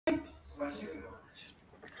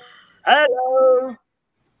Hello.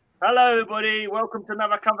 Hello, everybody. Welcome to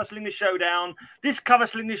another Cover Slingers Showdown. This Cover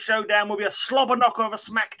Slingers Showdown will be a slobber knocker of a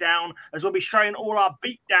smackdown, as we'll be showing all our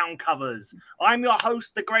beatdown covers. I'm your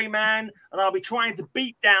host, the Grey Man, and I'll be trying to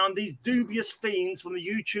beat down these dubious fiends from the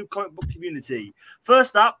YouTube comic book community.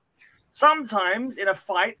 First up, sometimes in a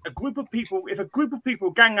fight, if a group of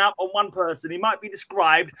people gang up on one person, he might be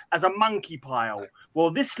described as a monkey pile.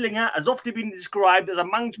 Well, this slinger has often been described as a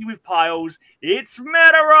monkey with piles. It's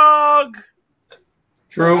Metarog.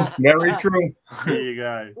 True, very true. There you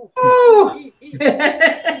go.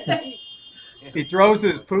 He throws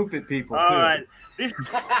his poop at people too. All right. This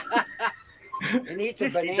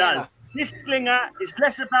he does. This slinger is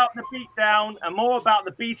less about the beatdown and more about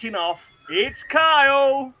the beating off. It's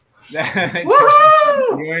Kyle.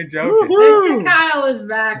 Woohoo! You ain't joking. Mr. Kyle is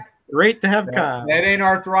back. Great to have Kyle. That ain't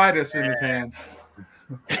arthritis in his hands.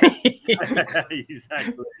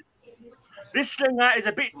 Exactly. This slinger is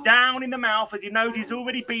a bit down in the mouth as he knows he's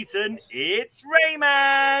already beaten. It's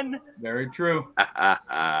Rayman. Very true.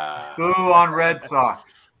 Boo on Red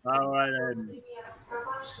Sox. All right then.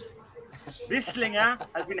 This slinger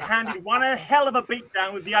has been handed one hell of a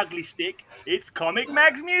beatdown with the ugly stick. It's Comic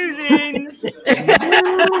Mag Musings. Boo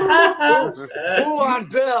on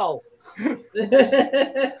Bill.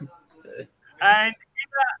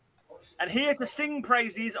 And here to sing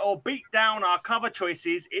praises or beat down our cover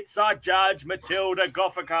choices, it's our judge, Matilda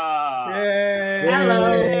Gothika. Yay.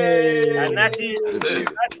 Hello. And that is your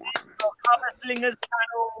Cover Slingers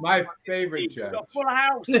panel. My favorite judge. Full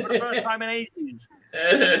house for the first time in ages.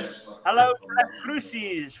 Hello,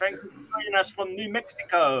 Cruces. Thank you for joining us from New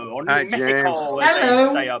Mexico, or New Mexico, as they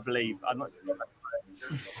say, I believe. I'm not sure.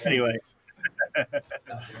 Anyway.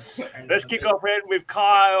 Let's kick off here with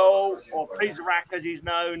Kyle, or Prizrak as he's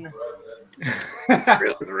known. Good to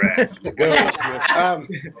have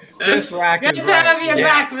you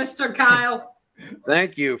back, Mr. Kyle.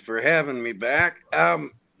 Thank you for having me back.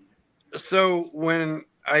 So when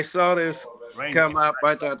I saw this come up,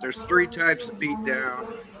 I thought there's three types of beat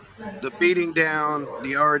down: the beating down,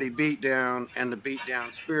 the already beat down, and the beat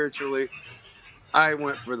down spiritually. I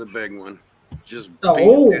went for the big one. Just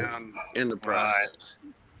beat down in the process.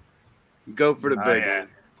 Go for the big one.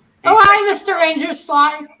 Oh, hi, Mr. Ranger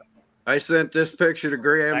Sly. I sent this picture to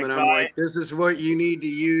Graham, and I'm like, this is what you need to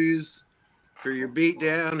use for your beat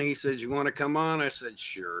down. He said, you want to come on? I said,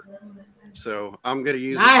 sure. So I'm going to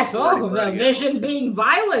use it. Oh, the vision being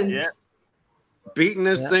violent. Yeah. Beating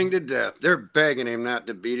this thing to death. They're begging him not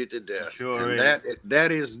to beat it to death. Sure is.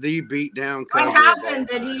 That is the beat down cover. What happened?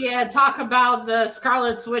 Did he talk about the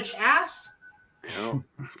Scarlet Witch ass? No.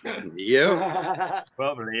 Yeah.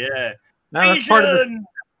 Probably, yeah. No, that's part of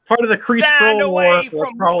the Kree Scroll War, so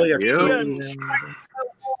that's probably a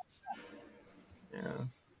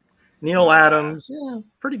Neil Adams. Yeah,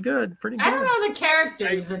 pretty good. Pretty good. I don't know the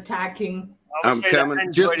characters attacking. I'm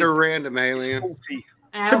coming. Just a random alien.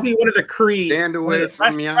 Could be one of the Kree. Stand away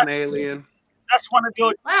from young alien. That's one of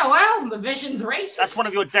your. Well, the Vision's racist. That's one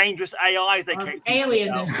of your dangerous AIs. They keep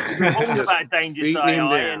alienness. You're all about dangerous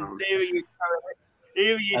AI, and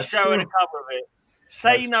here you showing a cover of it.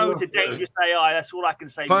 Say no to dangerous AI. That's all I can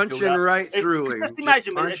say. Punching right through him. Just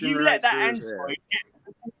imagine if you let that android get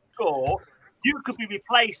the score, you could be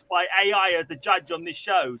replaced by AI as the judge on this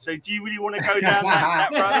show. So, do you really want to go down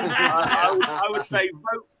that road? I would say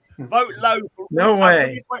vote low. No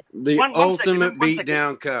way. The ultimate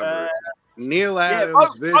beatdown cover. Neil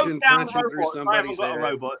Adams vision punching through somebody's head. A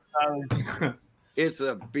robot, so. It's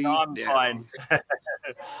a beatdown.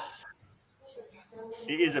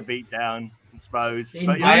 It is a beatdown, I suppose.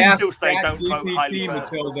 But yeah, I still say don't vote highly.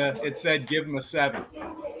 Matilda, it said give him a 7.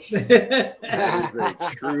 That is a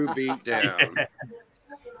true beatdown.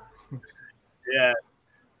 Yeah.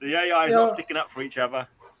 The AI is not sticking up for each other.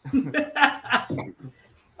 Well,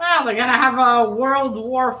 they're gonna have a World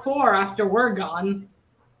War IV after we're gone.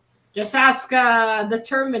 Just ask the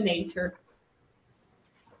Terminator.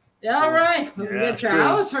 All right, let's get your. I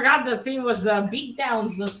always forgot the theme was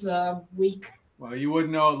beatdowns this week. Well, you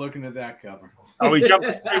wouldn't know it looking at that cover. Are we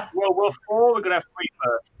jumping straight to World War IV? We're gonna have 3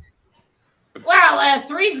 first. Well,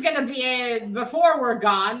 3's gonna be before we're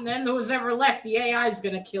gone. Then who's ever left, the AI is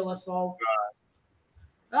gonna kill us all.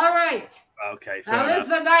 All right. Okay. Now this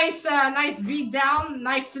is a nice beat down,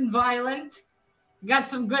 nice and violent. Got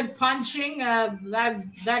some good punching. That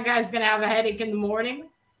guy's gonna have a headache in the morning,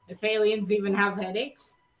 if aliens even have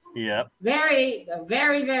headaches. Yeah. Very,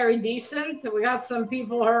 very, very decent. We got some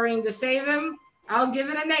people hurrying to save him. I'll give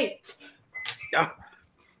it an 8. Yeah.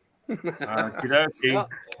 Okay.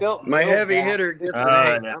 My heavy hitter gets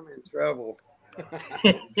an 8. I'm in trouble.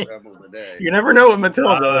 Trouble today. You never know with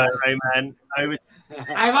Matilda. Man.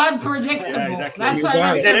 I'm unpredictable. Yeah, exactly. That's why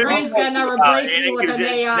Mr. Gray's gonna replace me with an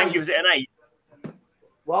AI. Then gives it an 8.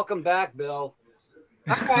 Welcome back, Bill.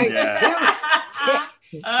 All right. Yeah.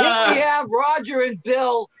 Here we have Roger and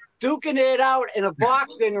Bill duking it out in a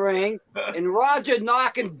boxing ring, and Roger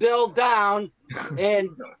knocking Bill down, and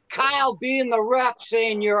Kyle being the ref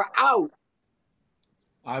saying you're out.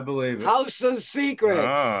 I believe it. House of Secrets.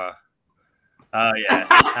 Oh yeah.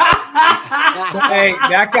 Hey,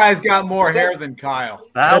 that guy's got more hair than Kyle.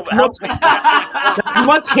 That's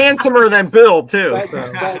much handsomer than Bill, too. But,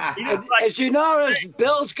 So. as you notice,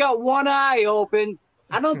 Bill's got one eye open.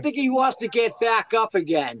 I don't think he wants to get back up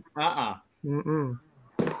again. Mm-mm.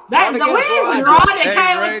 That, the way it's drawn, it Hey,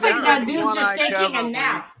 kind of Ray, looks like that that was dude's one just eye taking cover, a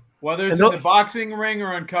nap. Whether it's in the boxing ring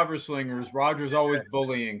or on cover slingers, Roger's always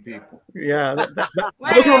bullying people. Yeah,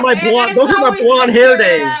 Well, those were my it blonde. is Those are my always blonde hair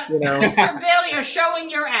days. You know. Mr. Bill, you're showing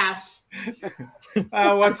your ass.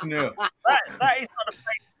 Oh, what's new? That is not a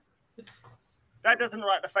face. That doesn't look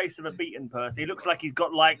like the face of a beaten person. He looks like he's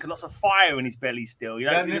got like lots of fire in his belly still. You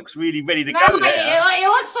know, he looks really ready to No, go there. it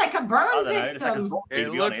looks like a burn I don't know, it's like a victim. zombie, It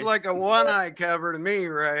to be looks honest. like a one-eye cover to me,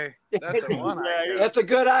 Ray. That's a one-eye cover. That's a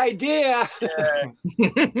good idea.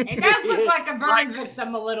 It does look like a burn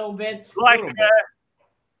victim a little bit. Like His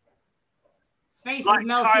face like is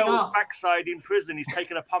melting Kyle's off. backside in prison. He's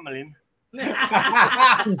taken a pummeling.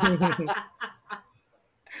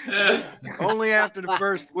 Only after the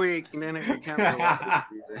first week, and then it becomes a lot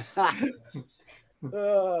easier.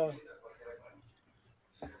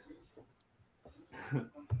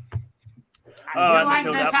 I do like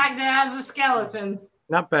the fact that it has a skeleton.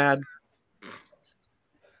 Not bad.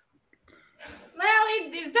 Well,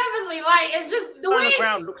 he's definitely like, it's just the way the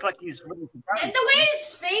ground looks like he's ready to go. the way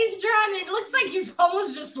his face drawn, it looks like he's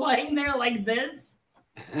almost just laying there like this.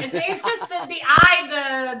 It's just the eye,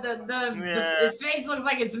 his face looks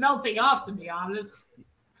like it's melting off, to be honest.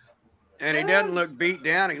 And he doesn't look beat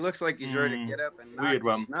down. He looks like he's ready to get up and knock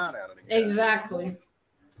the snot out of the guy. Exactly.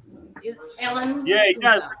 Ellen? Yeah, he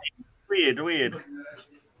does. Weird.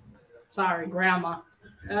 Sorry, Grandma.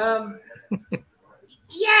 Yeah,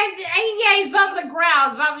 he's on the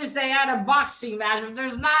ground. So obviously, they had a boxing match, but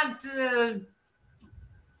there's not.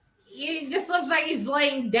 He just looks like he's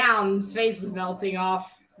laying down. His face is melting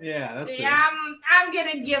off. Yeah, that's it. I'm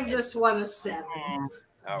gonna give this one a 7.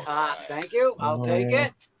 Thank you. I'll take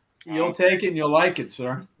it. You'll take it and you'll like it,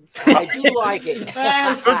 sir. I do like it.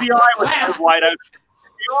 Because the eye was so wide open.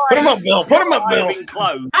 Put him up, Bill. Put him up, Bill. Hi,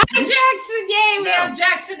 Jackson. Yay, we have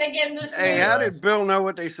Jackson again this week. Hey, how did Bill know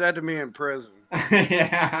what they said to me in prison?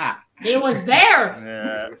 Yeah. He was there.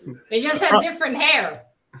 Yeah. They just had different hair.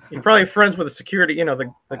 You're probably friends with the security, you know,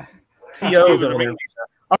 the COs.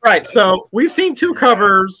 All right, so we've seen 2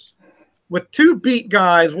 covers with 2 beat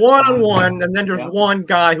guys, one-on-one, and then there's one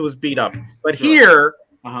guy who was beat up. But here,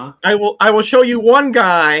 I will show you one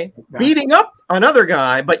guy beating up another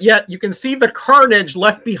guy, but yet you can see the carnage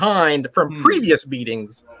left behind from previous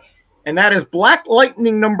beatings, and that is Black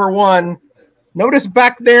Lightning #1. Notice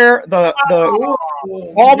back there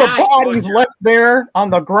all the bodies left there on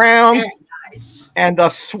the ground, and the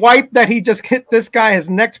swipe that he just hit this guy, his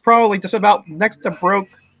neck's probably just about next to broke.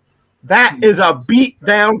 That is a beat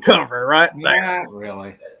down cover right there. Yeah,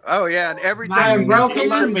 really. Oh yeah, and every time he broke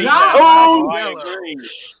gets his beat jaw. down,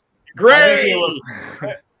 Gray.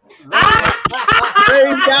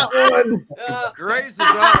 Gray's got one. Gray's the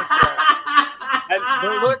autocrat.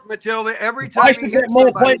 But look, Matilda, every time I he should hits get more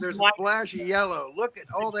somebody, points. there's a flash of yellow. Look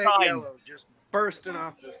at all that yellow just bursting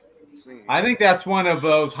off the scene. I think that's one of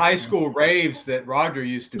those high school raves that Roger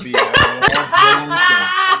used to be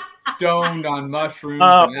at. Stoned on mushrooms.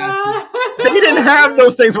 They didn't have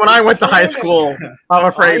those things when I went to high school, I'm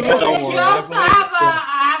afraid. Did you also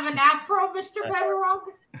have an afro, Mr. Metarog?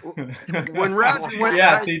 When Roger went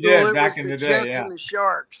Yes, to high he school, did it back was in the day, Jets yeah. and the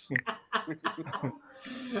Sharks.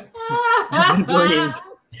 Greens.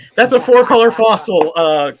 That's a 4-color fossil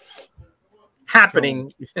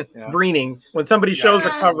happening, greening, when somebody shows a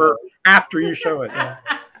cover after you show it. Yeah.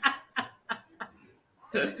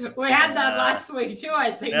 We had that last week too,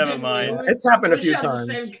 I think. Never mind. It's happened a We few showed times.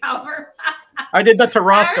 The same cover. I did that to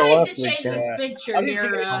Roscoe I really last to week. change this picture I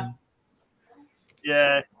didn't here.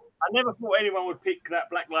 Yeah. I never thought anyone would pick that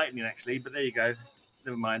Black Lightning, actually, but there you go.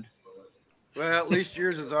 Never mind. Well, at least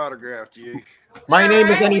yours is autographed, you. My name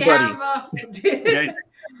is we anybody. have, all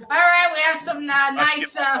right, we have some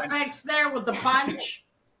nice effects there with the punch.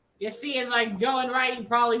 You see, it's like going right. He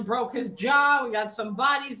probably broke his jaw. We got some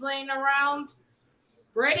bodies laying around.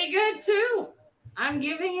 Pretty good too. I'm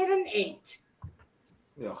giving it an 8.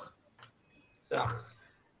 Ugh.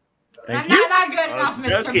 Thank you. Not good enough,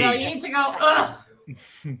 Mr. Okay. Bill. You need to go, ugh.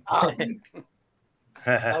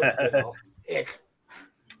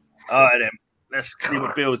 All right, then. Let's see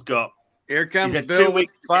what Bill's got. Here comes He's had 2 Bill with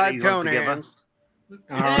weeks to get 5 these ones together. Conans.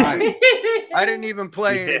 All right. I didn't even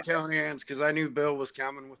play any Yeah. Conans because I knew Bill was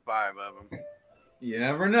coming with 5 of them. You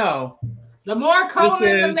never know. The more Conan,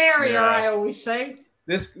 the is- merrier, yeah. I always say.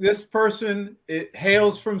 This person, it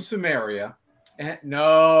hails from Samaria. And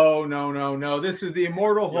no. This is the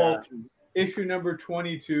Immortal Hulk, issue number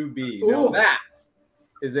 22B. Now Ooh. that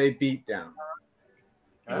is a beatdown.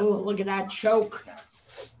 Oh, look at that choke.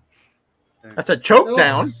 That's a choke Ooh.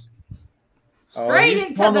 down. Straight he's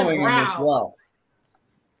into the pummeling him as ground. well.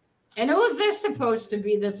 And who is this supposed to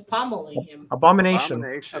be that's pummeling him? Abomination.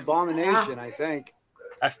 Abomination, I think.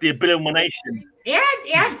 That's the abomination. Yeah,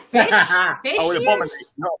 fish. Fish Oh, the ears. abomination.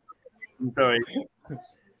 No, I'm sorry.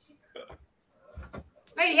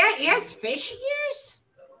 Wait, yeah, he has fish ears?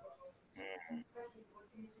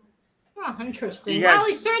 Oh, interesting. He Well, has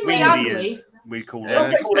he's certainly winged ugly. ears, we call Yeah,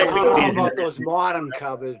 them. They call I them don't know winged ears. about those modern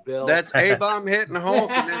covers, Bill. That's A-Bomb hitting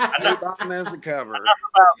Hulk, and that's A-Bomb as the cover. What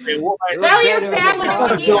about- Tell your better family than when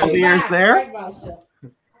the he Bill's gets ears back. there. Right, Marcia?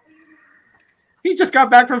 He just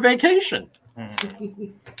got back from vacation.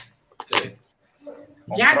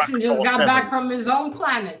 Jackson just got 7. back from his own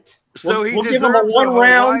planet. So he We'll give him a deserves a 1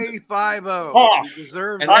 round Hawaii 5-0. off. He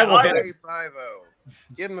deserves And a I will Hawaii 5-0.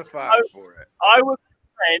 Give him a 5 for it. I was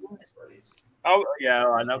friend. Oh, yeah, all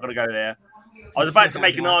right, I'm not going to go there. I was about to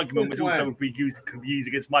make an argument which also would be used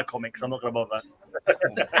against my comics. I'm not going to bother.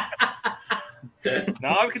 No,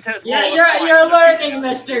 I can tell it's more Yeah, of a you're fight. learning,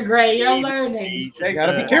 Mr. Gray. You're learning. He's You just,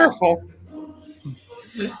 gotta be careful.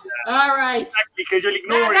 All right. Because you'll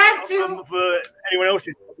ignore That it too. for anyone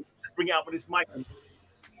else's. Bring it up with his mic.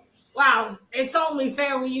 Wow, it's only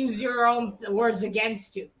fair we use your own words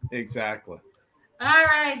against you. Exactly. All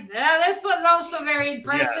right. This was also very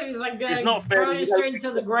impressive. Yeah. He's like It's not fair. throwing you straight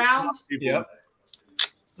into the ground. Yep.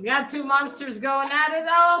 We got 2 monsters going at it.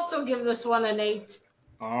 I'll also give this one an 8.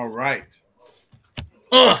 All right.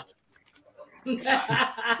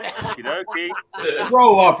 Okey-dokey.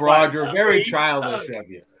 Grow up, Roger. Very childish of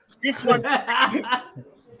you. This one,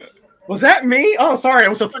 Was that me? Oh, sorry. It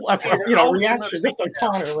was a Ultimate reaction. Just a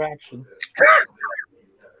counter reaction.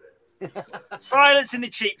 silence in the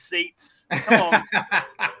cheap seats. Come on.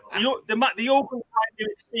 The organ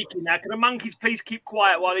grinder is speaking now. Can the monkeys please keep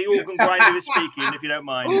quiet while the organ grinder is speaking, if you don't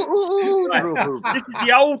mind? Right. This is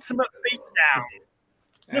the ultimate beatdown.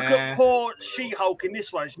 Look at poor She-Hulk in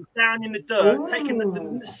this one. She's down in the dirt, taking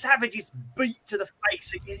the savage's beat to the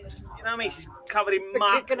face. You know what I mean? She's covered in It's a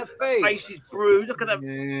mud. kick in the face. Face is bruised. Look at the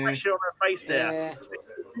Yeah. pressure on her face there. Yeah. It's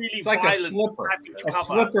really It's like a violent, slipper. savage A cover.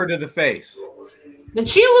 slipper to the face. Did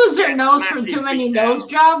she lose her nose from Massive too many beatdown. nose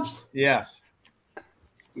jobs? Yes.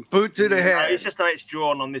 Boot to the No, head. it's just how it's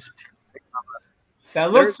drawn on this particular cover.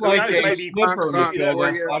 That looks There's- like who knows, a maybe slipper, Fox Matilda.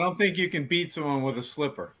 for you. I don't think you can beat someone with a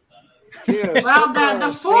slipper. Well,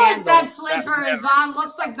 the foot that slipper That's is on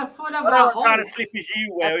looks like the foot of I a don't know what hole. kind of slippers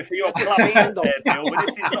you wear for your club Sandal. there, Bill, but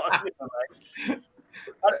this is not a slipper, mate.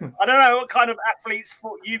 I don't know what kind of athlete's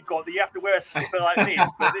foot you've got that you have to wear a slipper like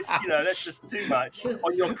this, but this, that's just too much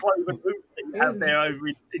on your cloven boots that you have there over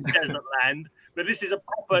in desert land. But this is a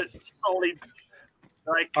proper solid,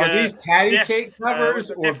 like. Are these patty def- cake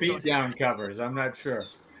covers or def- beatdown covers? I'm not sure.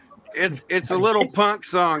 It's a little punk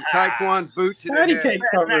song. Taekwondo boot to the Patty head. cake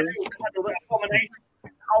That covers. little abomination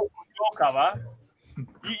Hulk on your cover.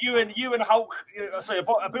 You and Hulk, sorry,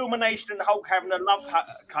 Abomination and Hulk having a love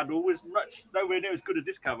cuddle was nowhere near as good as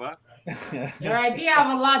this cover. Your idea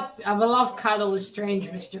of a love cuddle is strange,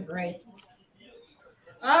 Mr. Gray.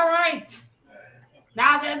 All right.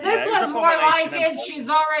 Now this Yeah, was it's more like Abomination it. She's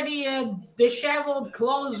already disheveled,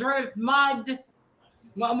 clothes ripped, mud.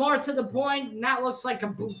 More to the point, and that looks like a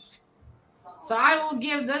boot. So I will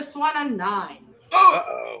give this one a 9.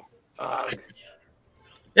 Uh-oh.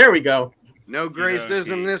 There we go. No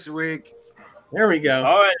gracism this week. There we go.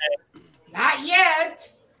 All right, then. Not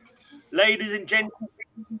yet. Ladies and gentlemen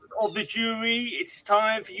of the jury, it's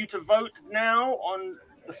time for you to vote now on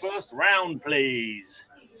the first round, please.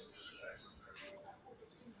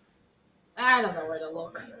 I don't know where to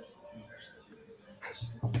look.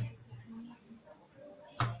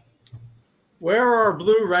 Where are our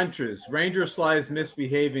blue wrenches? Ranger Sly's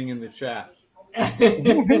misbehaving in the chat. All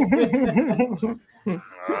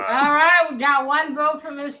right, we got 1 vote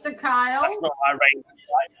for Mr. Kyle. That's not my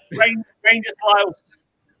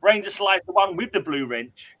Ranger Sly's the one with the blue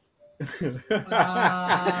wrench. All Hey,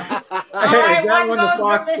 right, is that when the one vote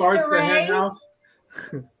fox for starts Mr. the Ray. hen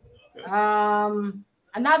house?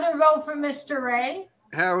 Another vote for Mr. Ray.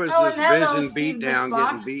 How is Oh, this and hello, Vision Steve beatdown Disbox.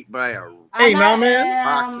 getting beat by a? Hey, no,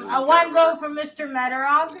 man. A one vote for Mr.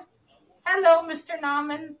 Metarog. Hello, Mr.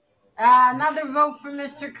 Nauman. Another vote for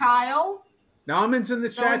Mr. Kyle. Nauman's in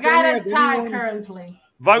the So we chat. got Don't a we tie have anyone- currently.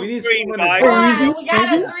 Vote We need green, someone to guys. vote. Easy, We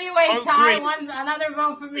got easy. a three-way Vote tie. green. Another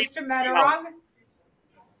vote for Mr. Metarog.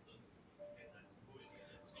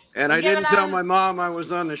 And I Give didn't it tell on- my mom I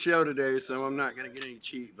was on the show today, so I'm not going to get any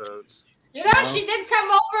cheat votes. You know, she did come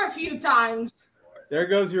over a few times. There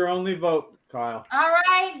goes your only vote, Kyle. All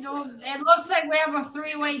right. It looks like we have a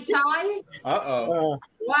three-way tie. Uh-oh.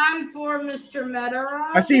 One for Mr.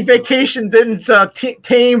 Metarog. I see Vacation didn't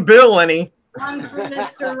tame Bill any. One for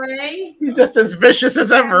Mr. Ray. He's just as vicious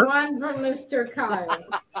as ever. And one for Mr. Kyle.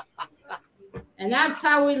 And that's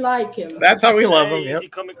how we like him. That's how we love him. Hey, Yep. Easy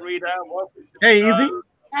comic reader. Hey, Easy.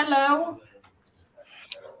 Hello.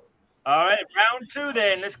 All right, round two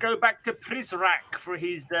then. Let's go back to Prizrak for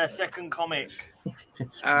his second comic. All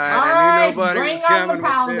All right, right, I knew nobody bring was on the coming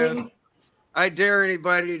with pounding. this. I dare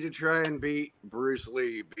anybody to try and beat Bruce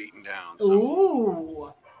Lee beaten down. So,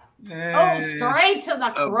 Ooh. Oh, straight to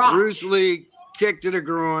the crotch. Bruce Lee kick to the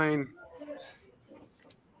groin,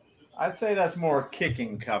 I'd say that's more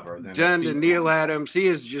kicking cover than done to a Neil Adams. He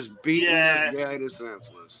is just beating Yeah. this guy to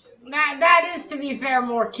senseless. That is, to be fair,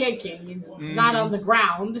 more kicking. He's not on the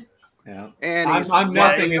ground. Yeah. And he's I'm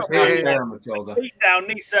nothing he's if not not dead. there, Matilda. Beatdown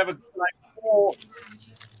needs to have like four.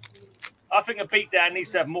 I think a beatdown needs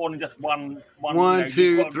to have more than just one. One, you've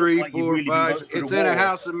two, got to look three, like you four, really do five. go through It's the in a walls.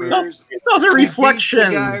 house of Those, mirrors. those are He beats the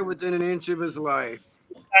reflections. guy within an inch of his life.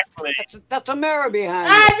 Exactly. That's a mirror behind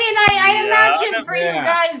I you. mean, I imagine Yeah. for you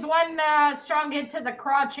guys, one strong hit to the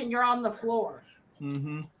crotch and you're on the floor.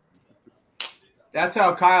 Mm-hmm. That's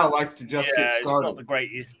how Kyle likes to just Yeah, get it's not started. the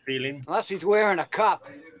greatest feeling. Unless he's wearing a cup.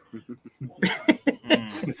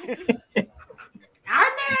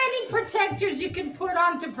 Aren't there any protectors you can put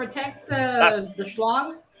on to protect the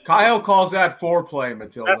schlongs? Kyle calls that foreplay,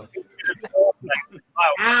 Matilda.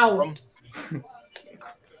 Ow.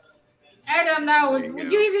 I don't know. There you Would go.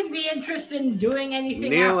 you even be interested in doing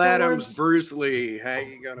anything Neil afterwards? Adams, Bruce Lee. How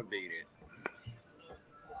you gonna beat it?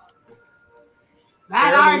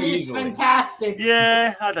 That Fairly art is easily. fantastic.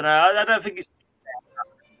 Yeah, I don't know. I don't think it's.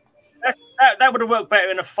 That would have worked better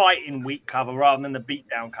in a fighting week cover rather than the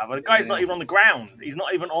beatdown cover. The guy's not even on the ground. He's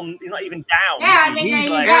not even on. He's not even down. Yeah, I mean, He's you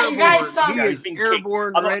like- got- you guys saw He Yeah, is he's been kicked.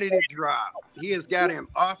 airborne, I'm not ready to saying- drop. He has got him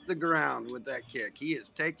off the ground with that kick. He is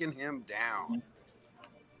taking him down.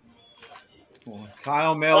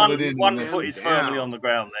 Kyle mailed it in. One there. foot is Yeah. firmly on the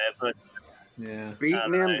ground there, but Yeah.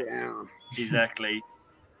 Beating know. him down. exactly.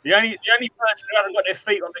 The only person who hasn't got their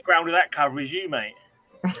feet on the ground with that cover is you, mate.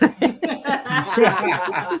 All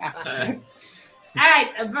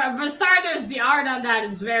right, for starters, the art on that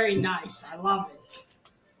is very nice. I love it.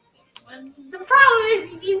 The problem is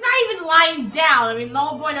he's not even lying down. I mean, the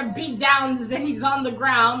whole point of beat down is that he's on the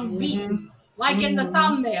ground, beaten, like in the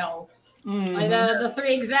thumbnail. Like the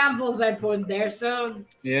three examples I put there. So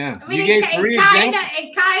Yeah. I mean, You gave it three kind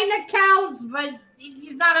examples? of counts, but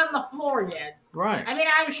he's not on the floor yet. Right. I mean,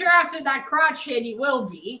 I'm sure after that crotch hit, he will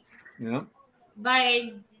be, Yeah. but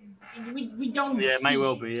we don't. Yeah, it may see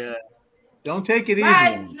well it. be. Yeah. Don't take it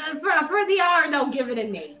easy. But for the art, I'll give it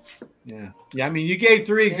an 8. Yeah. Yeah. I mean, you gave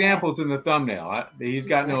three examples in the thumbnail. He's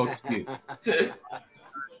got no excuse.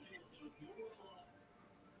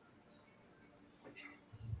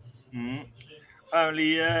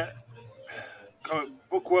 Only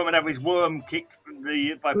Bookworm would have his worm kicked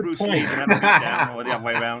by Good Bruce point. Lee and have a beat down, or the other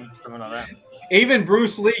way around, something like that. Even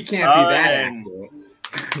Bruce Lee can't Oh, be that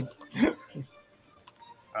yeah. accurate.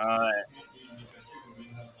 Alright.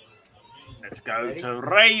 Let's go to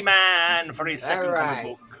Rayman for his second All comic right.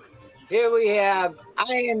 book. Here we have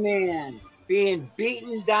Iron Man being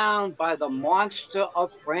beaten down by the monster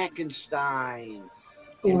of Frankenstein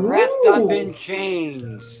and wrapped up in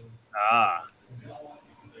chains. Ah.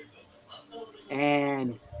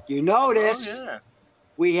 And you notice Oh, yeah.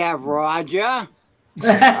 we have Roger.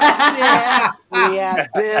 Yeah, we have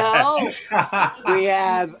Bill. We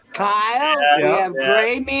have Kyle. We Yeah, have yeah.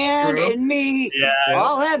 Greyman True. and me. Yeah.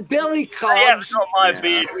 All have Billy He hasn't Cubs. got my Yeah.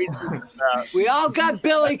 beard. We all got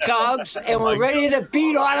Billy Cubs, and we're ready to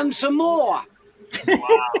beat on them some more.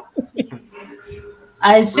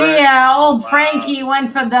 I see. Right. Old Wow. Frankie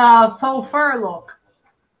went for the faux fur look.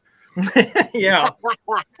 Yeah.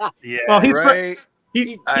 Yeah. Well, he's Right?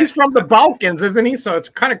 he's from the Balkans, isn't he? So it's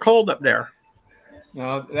kind of cold up there.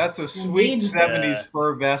 No, that's a sweet Indeed. 70s Yeah.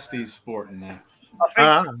 fur vest he's sporting there.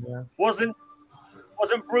 I think Yeah. wasn't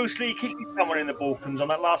Bruce Lee kicking someone in the Balkans on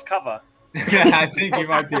that last cover? I think you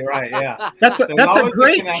might be right. Yeah, That's a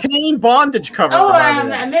great chain bondage cover. Oh,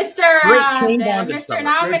 chain bondage Mr. cover.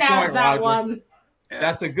 Nauman Good has point, that Roger. one.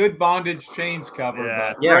 That's a good bondage chains cover.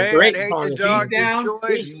 Yeah. But Yeah, Ray, great I'd hate to bondage. dog Beat your down.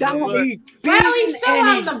 choice. He's down. but He's Well, he's beaten still and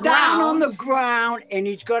on he's the down ground. on the ground, and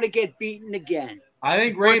he's going to get beaten again. I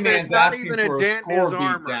think But there's Rayman's not asking even a for a dent in score his beat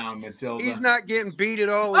armor. down, Matilda. He's not getting beat at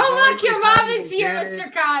all. His Oh, look, armor's your not mom is even here, dented.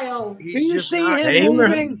 Mr. Kyle. He's Do you just see not him Hey,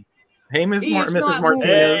 moving? Hey, He's Mrs. not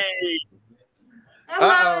Martinez. Hey. Hello,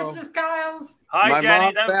 Uh-oh. Mrs. Kyle. Hi, My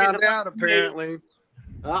Janet. mom Don't found forget to out, apparently.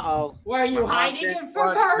 Uh-oh. Were you My mom hiding can't it from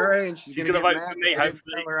watch her? Gray, and she's She's going to gonna get vote mad for me, if I didn't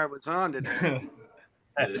hopefully. tell her I was on today.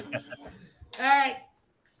 All right.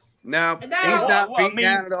 No, And he's now- not What a beaten mean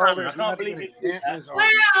down at all. son. There's I can't not believe even you a dent in his armor. Well,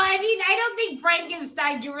 I mean, I don't think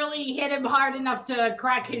Frankenstein can really hit him hard enough to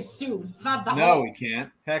crack his suit. It's not the No, whole, we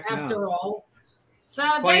can't. Heck after no. all. So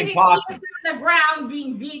Playing technically, possum. he's on the ground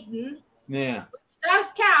being beaten. Yeah.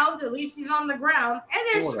 Does count. At least he's on the ground. And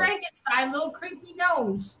there's Sorta. Frankenstein, little creepy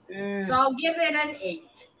gnomes. Eh. So I'll give it an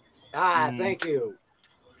 8. Thank you.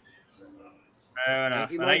 Fair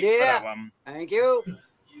enough. you, An my 8 for dear. that one. Thank you.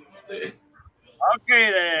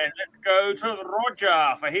 Okay, then. Let's go to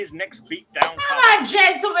Roger for his next beatdown Come cover. on,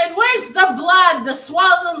 gentlemen. Where's the blood, the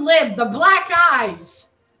swollen lip, the black eyes?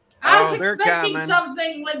 I was they're expecting coming.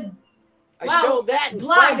 something with I Well, showed that in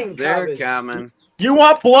blood. fighting They're covers. coming. You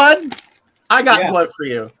want blood? I got Yeah. blood for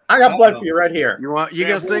you. I got blood for you right here. You want? You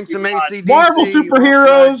Yeah, gonna think some ACDC? Marvel You want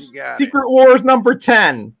Superheroes, blood, you got it. Secret Wars number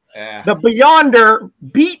 10. Yeah. The Beyonder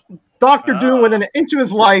beat Dr. Doom within an inch of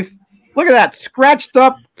his life. Look at that. Scratched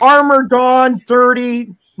up, armor gone,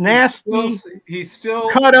 dirty, nasty. He's still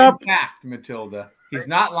Cut up. intact, Matilda. He's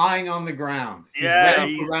not lying on the ground. He's Yeah,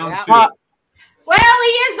 ready he's- for round yeah. 2. Well,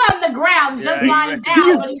 he is on the ground, just Yeah, lying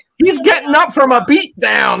he's- down. But He's getting up from a beat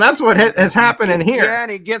down. That's what has happened in here. Yeah,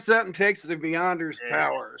 and he gets up and takes the Beyonder's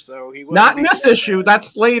power. So he Not in wasn't this beaten. issue.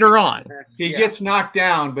 That's later on. He Yeah. gets knocked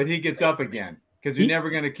down, but he gets up again because you're never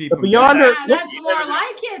going to keep The him Beyonder. down. Yeah, that's more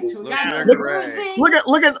like it. We got some Look- bruising.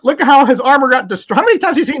 Look at how his armor got destroyed. How many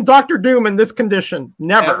times have you seen Dr. Doom in this condition?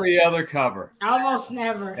 Never. Every other cover. Almost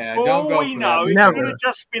never. Yeah, For don't all go we for know, that. it Never. could have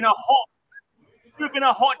just been a hot. Could have been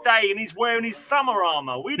a hot day, and he's wearing his summer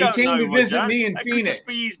armor. We don't came know. to visit Roger. me in That could Phoenix. just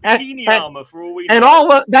be his And- bikini and- armor for all we know. And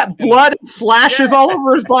all of that blood and slashes all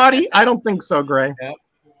over his body? I don't think so, Gray.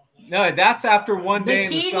 No, that's after one day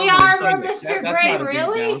in the Bikini summer. in armor, Phoenix. Mr. That's Gray, not a beat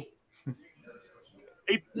really? down.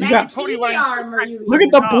 He got- probably Bikini won't- armor, you Look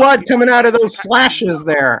at the blood coming out of those slashes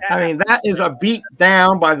there. I mean, that is a beat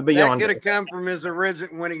down by the That could Beyonder. have come from his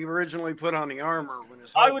when he originally put on the armor when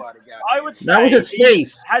his I whole would, body got. I would say That was his he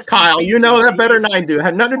face. has been Kyle, you beaten, know that but better he's- than I do. It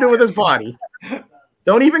had nothing to do with his body.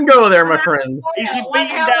 Don't even go there, my friend. He's been One beaten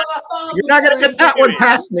hell down. of a fall You're not going to get that one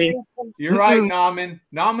past me. You're right, Mm-mm. Nauman.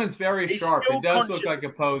 Nauman's very He's sharp. still It does look conscious like a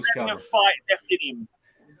pose Plenty cover. of fight left in him.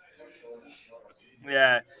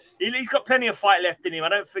 Yeah, he's got plenty of fight left in him. I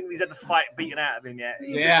don't think he's had the fight beaten out of him yet.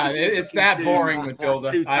 Yeah, it's that Too- boring,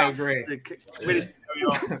 Matilda. too I tough agree. to really carry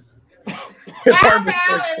on. His Well, armor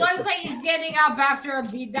now, takes it it. looks like he's getting up after a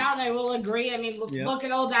beatdown. I will agree. I mean, Yeah. look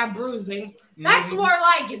at all that bruising. That's Mhm. more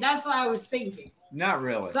like it. That's what I was thinking. Not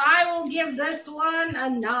really. So I will give this one a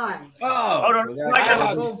 9. Oh, Hold on. well, I that's-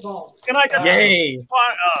 just- Full balls. Can I just Yay.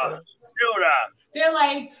 Hilda, Too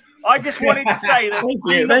late. I just wanted to say that Thank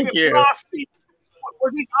he you, not thank get you. blasted.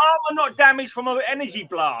 Was his armor not damaged from an energy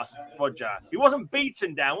blast, Roger? He wasn't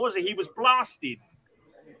beaten down, was he? He was blasted.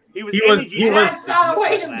 He was energy That's blasted. not a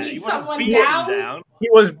way to He beat wasn't someone beaten down. He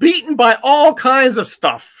was beaten by all kinds of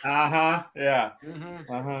stuff. Uh-huh. Yeah. Mhm.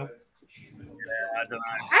 Uh-huh. I don't know.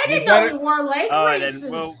 I didn't You know better- we wore leg All right, braces.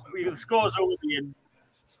 then. Well, the scores are already in.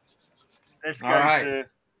 Let's go All right. to.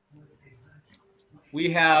 We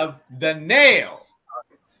have The Nail,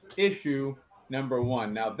 issue number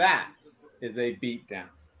 1. Now that is a beatdown.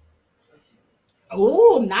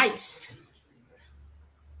 Oh, nice.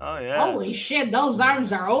 Oh, yeah. Holy shit, those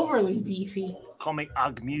arms are overly beefy. Comic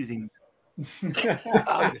Mag Musings. It's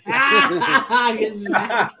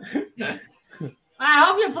back. I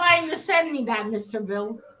hope you're planning to send me that, Mr.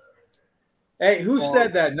 Bill. Hey, who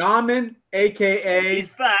said that? Nauman, a.k.a.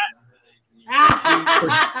 Is that?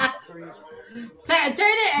 Turn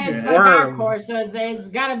it as my Worm. dark horse, so it's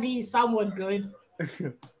got to be somewhat good.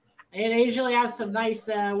 And they usually have some nice,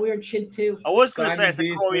 weird shit too. I was going to say Simon it's a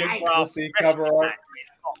Beasley, choreographed we'll see cover wrestling art. match, but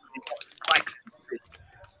it's not. It's spikes.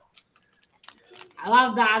 I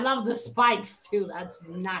love that. I love the spikes too. That's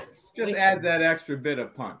nice. Just adds that extra bit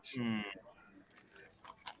of punch. Mm.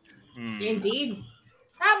 Mm. Indeed.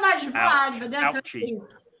 Not much blood, Ouch. but definitely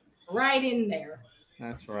right in there.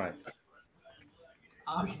 That's right.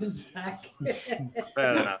 August back.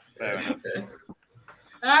 Fair enough. Fair enough.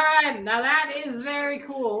 All right, now that is very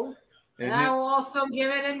cool. And Isn't I it? will also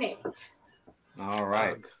give it an 8. All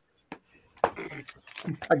right.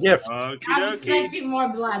 A gift. I was Okey-dokey. expecting more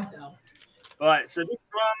blood, though. All right, so this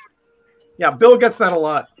one, Yeah, Bill gets that a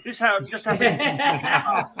lot. this how it just happened.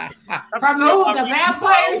 From who? The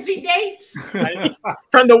vampires he dates?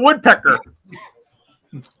 From the woodpecker.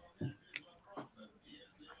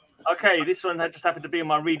 Okay, this one had just happened to be in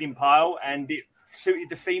my reading pile, and it suited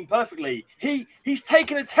the theme perfectly. He's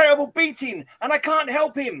taken a terrible beating, and I can't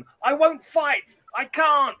help him. I won't fight. I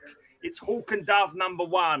can't. It's Hawk and Dove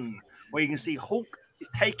 #1, where you can see Hawk is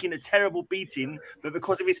taking a terrible beating, but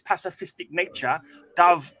because of his pacifistic nature,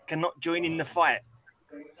 Dove cannot join in the fight.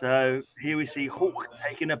 So here we see Hawk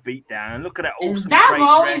taking a beat down, and look at that Is awesome Dove straight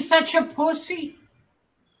always dress. such a pussy?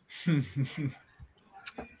 He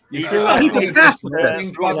He's just a doesn't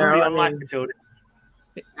pacifist. philosophy You know, on I life, mean- Matilda.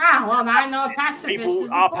 Ah, well, I know a pacifist People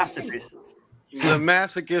is a are pussy. pacifists. The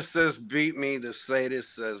masochist says beat me. The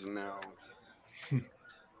sadist says no.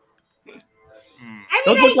 I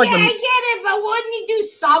Those mean, look like I get it, but wouldn't he do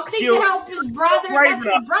something If you- to help his brother? Brave That's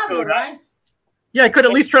his enough to brother, do that. right? Yeah, I could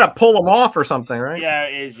at least try to pull him off or something, right? Yeah,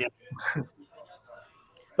 it is. Yeah.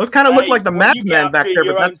 Those kind of look Hey, like the what Mad you get Men up back to there,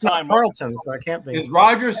 your but own that's not time, Carlton, so it can't be. Is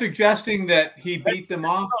Roger suggesting that he beat them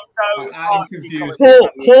off? No, I'm confused.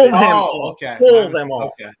 Pull him Oh, off. okay. Pull them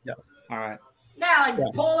off. Okay. Yes. All right. Yeah,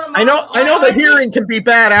 like pull him I know. off. I know the Like hearing this. can be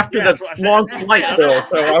bad after Yeah, that's what I the said. long Yeah, flight, I Bill. know.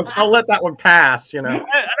 So I'll let that one pass. You know. That's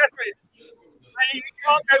what you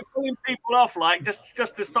can't go pulling people off like just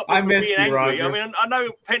to stop them I from missed being you, angry. Roger. I mean, I know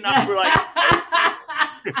pent up like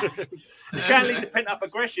you can't lead to pent up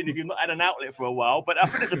aggression if you've not had an outlet for a while. But I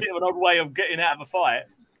think it's a bit of an odd way of getting out of a fight.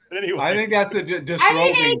 But anyway, I think that's a I mean,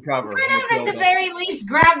 disrobing he cover. could have at the Matilda. very least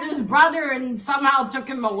grabbed his brother and somehow took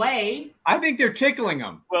him away. I think they're tickling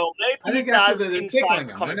him. well, I maybe think he that's does what they're inside tickling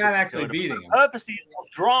the him. comic They're not book, actually Matilda. beating For him. the purposes of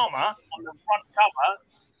drama on the front cover,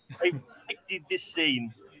 they depicted this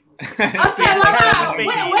scene. I said, like, Maybe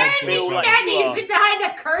where is he feel like standing? you Is are. he behind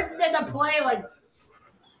a curtain in a play? Like,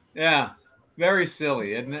 Yeah. Very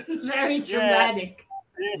silly, isn't it? very Yeah. dramatic.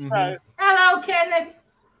 Yeah, so Mhm. Hello, Kenneth.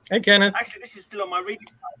 Hey, Kenneth. actually, this is still on my reading.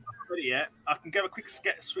 I haven't read it yet. I can go a quick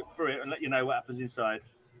swip through it and let you know what happens inside.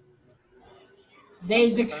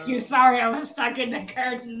 Dave's excuse. Sorry, I was stuck in the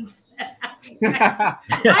curtains. Why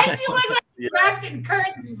does he look like Yeah. wrapped in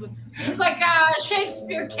curtains? He's like a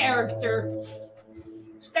Shakespeare character,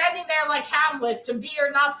 standing there like Hamlet, to be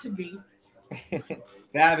or not to be.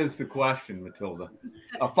 That is the question, Matilda.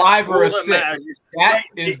 A 5 or All a that 6? matters is That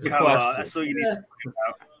the is the cover. question. That's all you need to think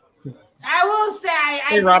about. I will say, I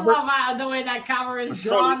Hey, do Robert. love the way that cover is It's a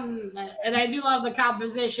solid- drawn, and I do love the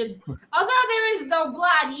compositions. Although there is no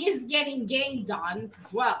blood, he is getting ganged on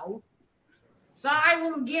as well. So I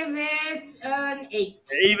will give it an 8.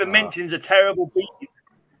 It even mentions a terrible beating.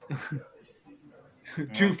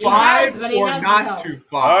 Too He 5 does, but he or doesn't not know. too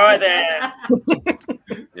All 5? right,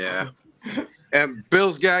 there. Yeah. And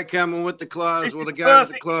Bill's guy coming with the claws. This Well, the is guy with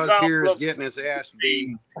the perfect claws example here is of getting his ass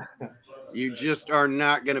beat. You just are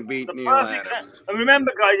not going to beat The Neil perfect Adams. set. And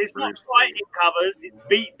remember, guys, it's not Bruce fighting covers; it's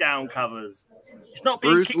beat down covers. It's not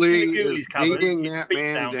being Bruce kicked in the Lee ghoulies is covers. beating It's that beat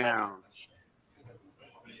man down. down.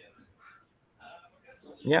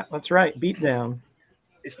 Yeah, that's right. Beat down.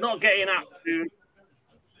 It's not getting up to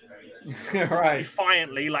Right.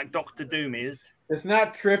 defiantly like Doctor Doom is. It's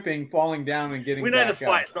not tripping, falling down, and getting We know back the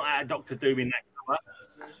up. fight's not out of Doctor Doom in that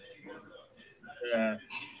cover. Yeah.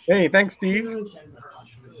 Hey, thanks, Steve.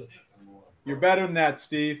 You're better than that,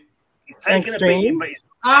 Steve. He's taking Thanks, a beating, James. but he's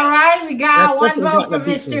All right, we got That's one definitely vote not for gonna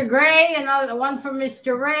beat Mr. me. Gray, another one for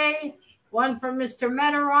Mr. Ray, one for Mr.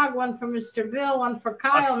 Metarog, one for Mr. Bill, one for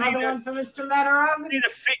Kyle, see another that. one for Mr. Metarog. see the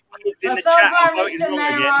fit kids in So, the so chat. far, and voting Mr. wrong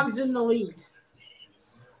again. Metarog's in the lead.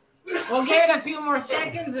 We'll give it a few more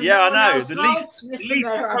seconds. If Yeah, no I one know. else The votes, least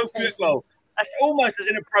Mr. Metarog appropriate. takes it. Well, that's almost as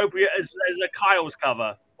inappropriate as a Kyle's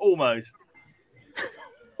cover. Almost.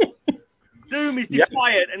 Doom is Yep.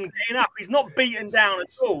 defiant and getting up. He's not beaten down at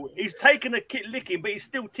all. He's taken a licking, but he's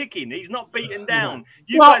still ticking. He's not beaten down.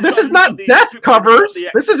 You Well, guys this got is not the death description of covers. the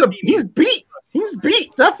This is a team. he's beat. He's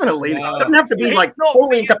beat, definitely. No. It doesn't have to be He's like not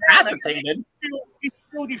fully beaten down. incapacitated. He's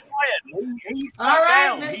still defiant. He's All not right,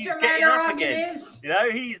 down. Mr. He's getting up Metarog, again. it is. You know,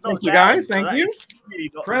 he's not Thank you, down. guys. So Thank that you. is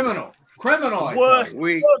really not Criminal. Criminal. I Worst.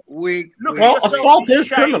 Weak. Look Well, at yourself assault in is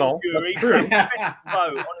shame, criminal. Fury. That's true.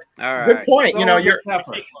 Vote. All Good right. point. You know, your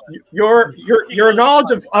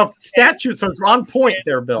knowledge of statutes are on point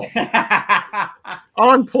there, Bill.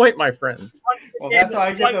 On point, my friend. Well, that's how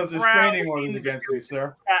I get those restraining orders against me,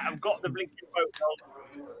 sir. I've got the blinking vote.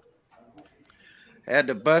 Had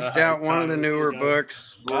to bust out one of the newer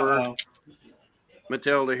books for Uh-oh.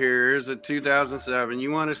 Matilda here. Here's a 2007.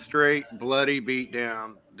 You want a straight bloody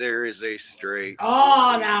beatdown? There is a straight.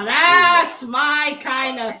 Oh, now that's my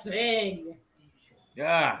kind of thing.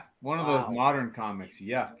 Yeah, one of those modern comics.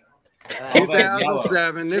 Yeah.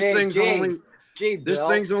 2007. This Hey, thing's Gene. only Gee, this Bill.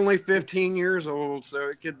 thing's only 15 years old, so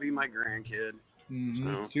it could be my grandkid.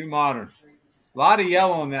 Mhm. So. Too modern. A lot of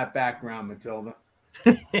yellow in that background, Matilda.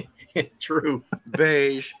 True.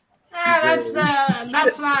 Beige. That's not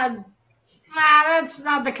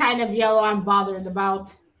the kind of yellow I'm bothered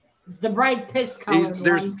about. It's the bright piss colored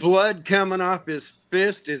There's one. blood coming off his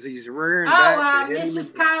fist as he's rearing Oh, back. to hit him.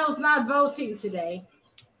 Mrs. Kyle's not voting today.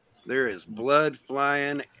 There is blood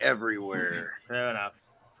flying everywhere. Fair enough.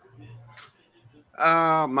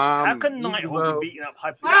 Oh, Mom. How can you Nighthawk vote. be beating up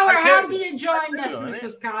Hyperion? Well, we're Hyperion? happy you joined us, Hyperion, isn't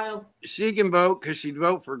Mrs. Kyle. She can vote because she'd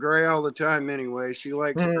vote for Gray all the time anyway. She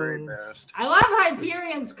likes Gray best. I love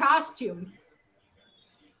Hyperion's costume.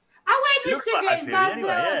 Oh, It wait, looks Mr. like Gray, is Hyperion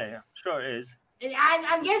that anyway. Yeah, sure it is.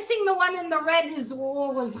 I'm guessing the one in the red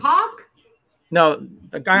was Hawk? No,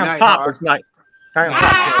 the guy on Nighthawk. top was Night. Guy on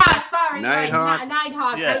top. Sorry. Nighthawk.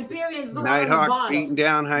 Nighthawk. Yeah. Hyperion's the one on the Nighthawk bottom. beating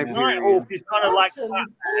down Hyperion. Nighthawk is kind of like Awesome.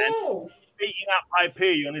 Batman Cool. beating up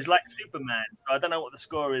Hyperion is like Superman. So I don't know what the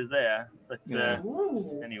score is there, but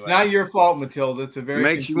Ooh. anyway. It's not your fault, Matilda. It's a very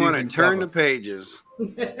Makes you want to confusing turn the cover. pages.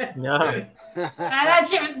 Yeah. For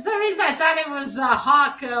some reason, I thought it was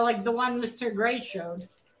Hawk, like the one Mr. Gray showed.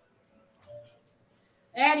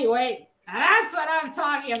 Anyway, that's what I'm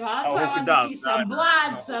talking about. That's Oh, why I hope it want to see does. some No,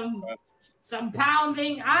 blood, no. some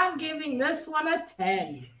pounding. I'm giving this one a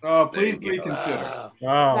 10. Oh, please There you go. reconsider.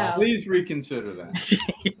 Oh. Please reconsider that.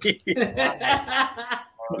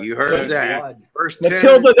 You heard that. First 10.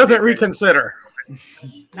 Matilda doesn't reconsider.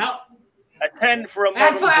 No. A 10 for a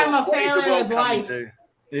That's modern why I'm book. a What is the failure world with coming life. to?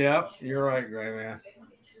 Yep, you're right, Gray Man.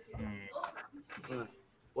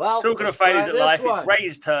 Well, Talking of let's try failures at this life, one. it's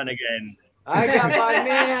Ray's turn again. I got my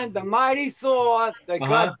man, the mighty Thor, that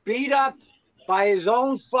got beat up by his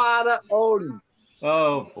own father, Odin.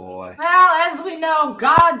 Oh boy. Well, as we know,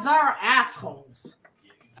 gods are assholes.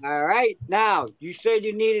 All right, now you said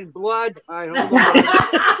you needed blood. I don't know.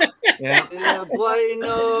 Yeah. Bloody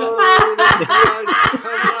nose, blood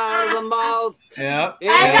coming out of the mouth. Yep.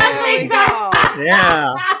 There we go.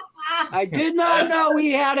 Yeah. I did not know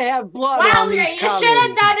we had to have blood on Well, these you should covers.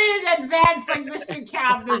 have done it in advance, like Mr.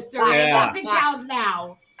 Count, Mr. Ray. It Yeah. doesn't count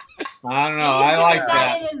now. I don't know. You I should like have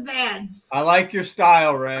that. done it in advance. I like your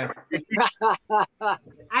style, Ray.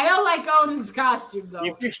 I don't like Odin's costume, though.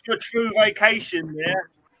 You missed your true vacation there.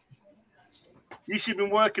 You should have been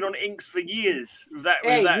working on inks for years. With that,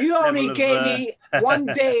 with Hey, that you only level gave of, me 1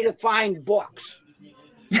 day to find books.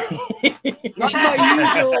 Not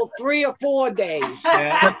my usual 3 or 4 days.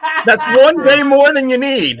 Yeah. That's one day more than you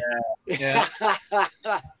need. Yeah. That's,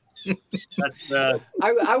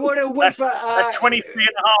 I would have went for. that's 23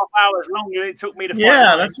 and a half hours longer than it took me to find Yeah,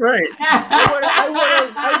 mine. that's right.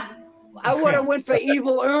 I would have went for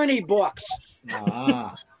Evil Ernie books.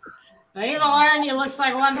 Ah, Evil Ernie looks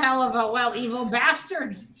like one hell of a, evil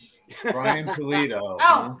bastard. Brian Toledo.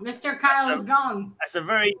 Oh, Mr. Kyle is gone. That's a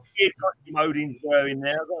very weird costume Odin's wearing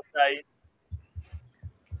there, I've got to say.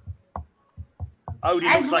 Odin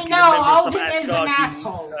As looks like we he's a know, member of some Odin is an Asgardian,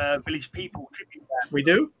 asshole. Village People tribute band. We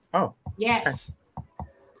do? Oh. Yes.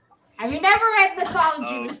 Have you never read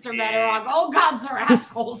mythology, Oh, Mr. yeah. Metarog? All gods are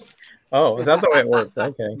assholes, Oh, is that the way it works?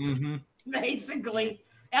 Okay. Mm-hmm. basically.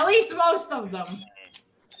 At least most of them.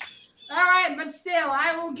 All right, but still,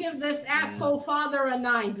 I will give this asshole father a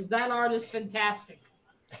 9 because that art is fantastic.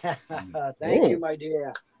 Thank you, my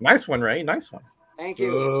dear. Nice one, Ray. Nice one. Thank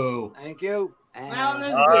you. Oh. Thank you. Well, And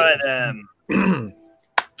this All right,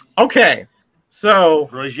 Okay. So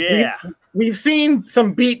Roger. we've seen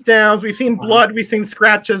some beat downs, we've seen blood, we've seen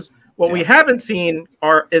scratches. What we haven't seen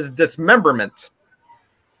is dismemberment.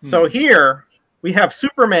 So here we have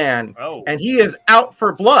Superman, Oh. and he is out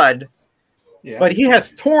for blood, Yeah. but he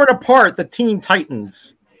has torn apart the Teen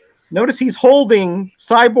Titans. Notice he's holding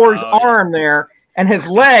Cyborg's Oh, yeah. arm there, and his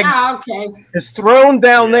leg okay. is thrown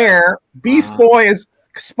down Yeah. there. Beast Boy's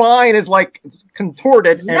spine is like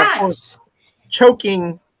contorted, and of course Nice.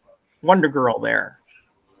 choking Wonder Girl there.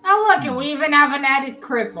 Oh, look, and we even have an added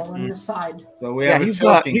cripple on the side. So we Yeah, have a he's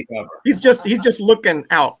choking cover. He's just looking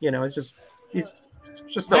out, you know. It's just he's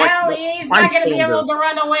just Well, like he's not going to be bystander. able to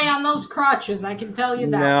run away on those crutches, I can tell you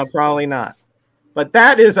that. No, probably not. But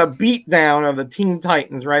that is a beat down of the Teen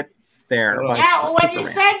Titans right there. by Yeah, when you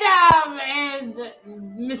Superman. said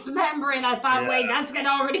misremembering, I thought, wait, that's going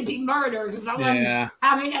to already be murder because someone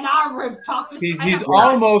having an arm ripped off his He's kind of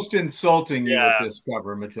almost insulting you Yeah. with this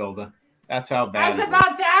cover, Matilda. That's how I bad. was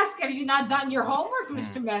about to ask, have you not done your homework,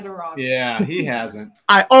 Mr. Metarog? Yeah, he hasn't.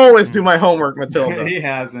 I always do my homework, Matilda. He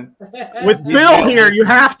hasn't. With Bill here, you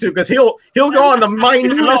have to, because he'll go on the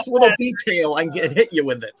minutest little detail and hit you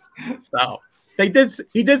with it. So he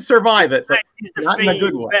did survive it, but not in a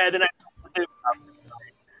good way. Better than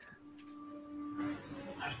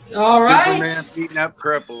All right. Superman beating up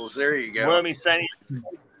cripples. There you go. Wormy saying, I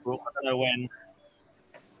don't know when.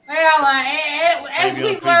 Well, as Maybe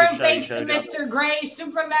we on learned, previous thanks to shows, Mr. Gray,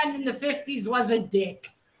 Superman in the 50s was a dick.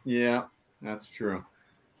 Yeah, that's true.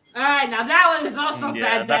 All right, now that one is also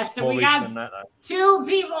Yeah, that's fantastic. more We recent got than that, though. 2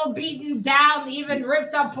 people beaten down, even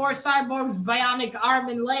ripped up poor Cyborg's bionic arm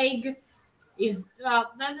and leg. He's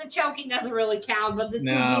the choking doesn't really count, but the 2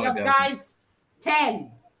 beat up guys,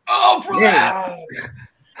 10. Oh, for that!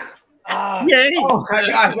 Yay! Oh my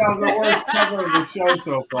gosh, that was the worst cover of the show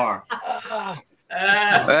so far.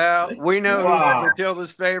 Well, we know who's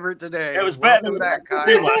Matilda's favorite today. It was better than that,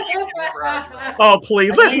 Kyle. Oh,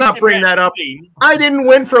 please, let's not bring that up. I didn't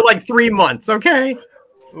win for like 3 months, okay?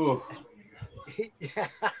 Ooh.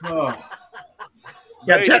 Oh.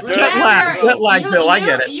 Yeah, jet lag, Bill. I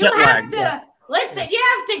get it. Jet lag. Listen, you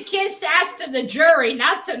have to kiss ass to the jury,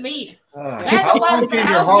 not to me. How long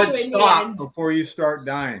can your heart stop before you start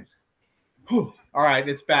dying? Whew. All right,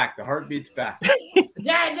 it's back. The heartbeat's back.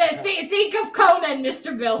 Think of Conan,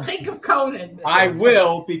 Mr. Bill. Think of Conan. I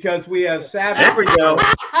will, because we have Savage There we go.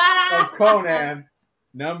 of Conan,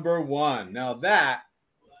 #1. Now that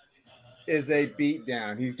is a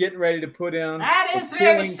beatdown. He's getting ready to put in. That is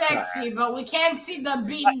very sexy, but we can't see the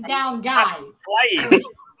beaten down guy.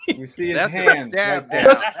 We see his hands.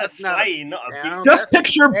 That's a slaying, not a beat. Just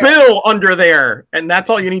picture Bill under there, and that's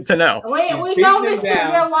all you need to know. We know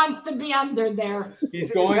Mr. Bill wants to be under there. He's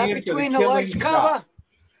going in between the legs cover.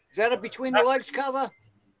 Is that a between the legs cover?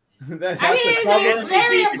 It's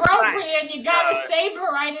very appropriate. You got a saber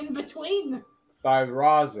right in between. By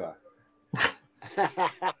Raza.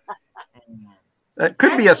 That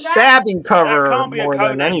could be a stabbing cover more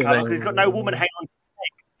than anything. He's got no woman hanging on.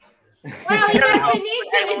 Well, he doesn't need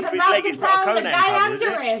to. He's about to pound the guy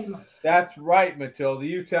under him. That's right, Matilda.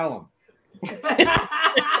 You tell him. He's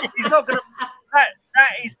not going to.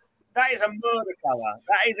 That is a murder cover.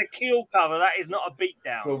 That is a kill cover. That is not a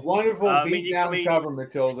beatdown. The wonderful beatdown cover,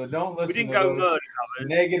 Matilda. Don't listen. We didn't to go those murder covers.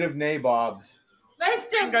 Negative nabobs.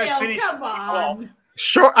 Mr. Bill, come on.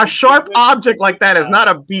 A sharp object like that is not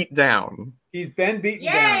a beatdown. He's been beaten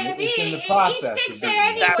down. It's in the process. He sticks there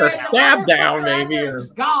anywhere. A stab down, maybe.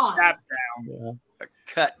 It's gone. Stab down. A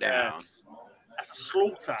cut down. That's a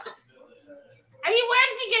slaughter. I mean,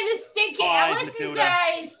 where's he going to stick it? Unless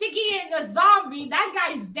he's sticking it in the zombie, that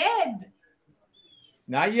guy's dead.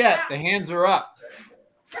 Not yet. The hands are up.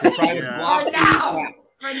 They're trying to block now.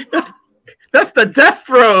 That's the death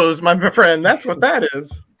throes, my friend. That's what that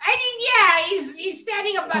is. I mean, yeah, he's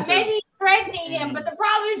standing up. Maybe he's threatening him, but the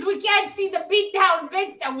problem is we can't see the beatdown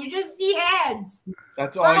victim. We just see hands.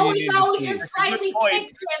 That's all you need to see. We just slightly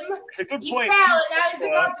kicked him. It's a good He point. fell, and now he's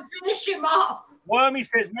about to finish him off. Wormy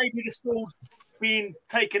says maybe the sword's being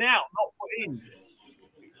taken out, not put in.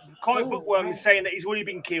 Comic book Wormy is saying that he's already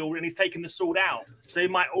been killed and he's taken the sword out. So he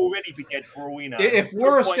might already be dead for all we know. If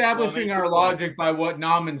we're establishing our logic by what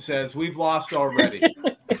Nauman says, we've lost already.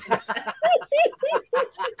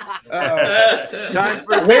 Time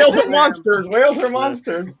for Whales are monsters. Whales are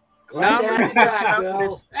monsters.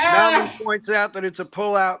 Nauman points out that it's a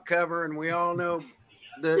pull-out cover, and we all know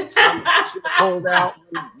that some pulled out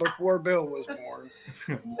before Bill was born.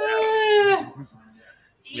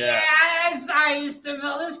 Yeah, sorry, Mr.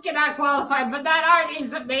 Bill. This cannot qualify, but that art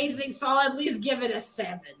is amazing, so I'll at least give it a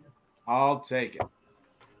 7. I'll take it.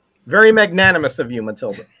 Very magnanimous of you,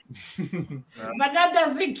 Matilda. But that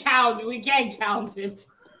doesn't count. We can't count it.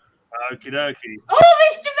 Okie dokie. Oh,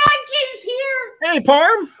 Mr. Mancave's here. Hey,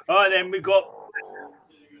 Parm. All right, then we got.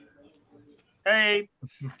 Hey.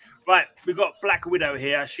 Right, we've got Black Widow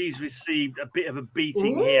here. She's received a bit of a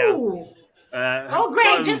beating here. Oh,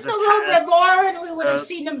 great. Just a little bit more, and we would have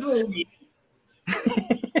seen him boom.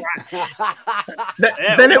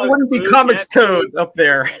 Then it wouldn't be comics code up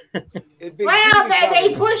there. Well,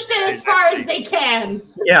 they pushed it as far as they can.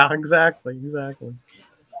 Yeah, exactly.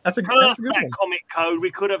 That's a good one. Comic code.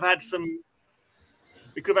 We could have had some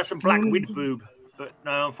Black Wid boob, but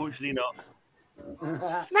no, unfortunately not. No,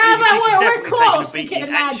 but we're close. You can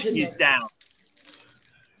imagine She's it. down.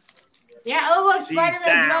 Yeah, oh look,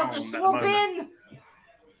 Spider-Man's about to swoop in.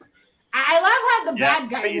 I love how the bad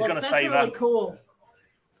guy looks. That's really cool.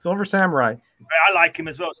 Silver Samurai. I like him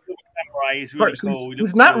as well. Silver samurai. He's really cool.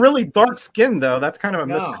 He's not really dark skinned though. That's kind of a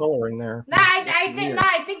miscoloring there. No,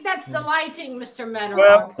 I think that's the lighting, Mr.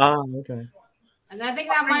 Metarog. Well, okay. And I think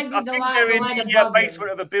that might be the light. They're The in the above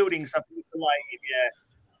basement of a building, something with the lighting. Yeah.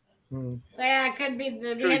 So yeah, it could be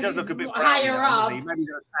the. Sure, he does look a bit higher up. Maybe he's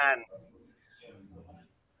a tan.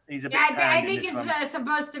 He's a bit Yeah, I tanned think it's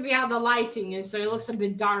supposed to be how the lighting is, so it looks a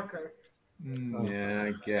bit darker. Yeah,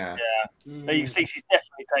 I guess. Yeah. You can see she's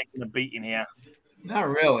definitely taking a beating here. Not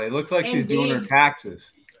really. It looks like she's doing her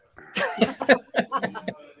taxes.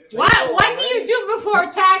 What do you do before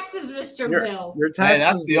taxes, Mr. Bill? Your taxes, hey,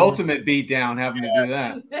 that's the ultimate beatdown, having to do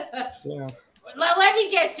that. Yeah. Let me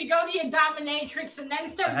guess. You go to your dominatrix and then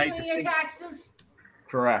start doing your taxes?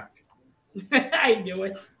 Correct. I knew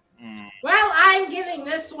it. Well, I'm giving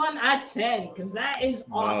this one a 10 because that is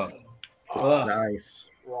awesome. Nice.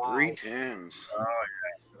 Wow. 3 10s. Oh,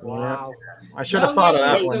 yeah. Wow. I should have thought of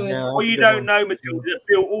that one. Yeah, well, you don't know, Matilda.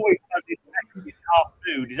 Bill always does his taxes half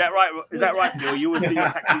nude. Is that right? Is that right, Bill? You always do your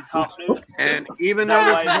taxes half nude. And even though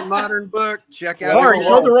this is a modern book, check out you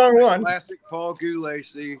showed the wrong one. Classic Paul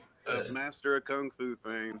Gulacy of Master of Kung Fu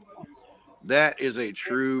fame. That is a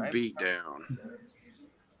true beatdown.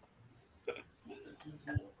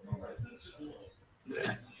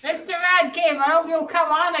 Mr. Mad Cave, I hope you'll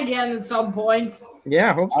come on again at some point.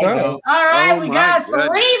 Yeah, I hope so. All right, we got 3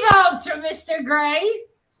 votes for Mr. Gray.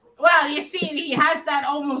 Well, you see, he has that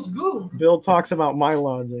almost boob. Bill talks about my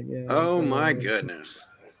logic. Yeah. Oh, my goodness.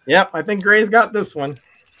 Yep, I think Gray's got this one.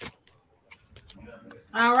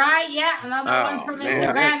 All right, yeah, another one for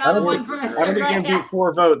Mr. Gray, another one for Mr. Gray. I don't think he beats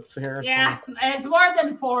 4 votes here. Yeah, it's more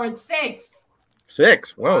than 4, it's 6.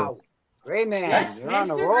 6, whoa. Wow. Gray man, you're on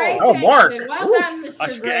the roll. Gray Mark. Well done, Mr. I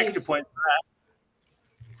should Gray. get extra points for that.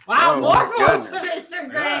 Wow, more votes for Mr.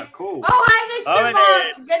 Gray. Yeah, cool. Oh, hi, Mr.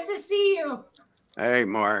 Mark. Good to see you. Hey,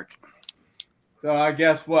 Mark. So I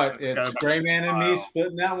guess what? It's Gray Man and me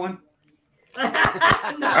splitting that one? No. All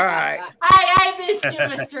right. I missed you,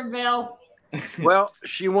 Mr. Bill. Well,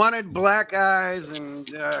 she wanted black eyes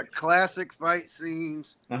and classic fight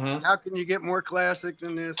scenes. How can you get more classic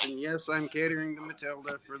than this? And yes, I'm catering to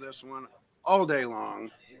Matilda for this one all day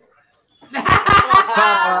long.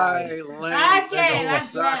 Popeye, Lane,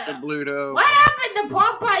 that's Saka Bluto. What happened to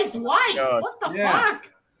Popeye's wife? What the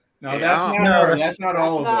fuck? No, that's not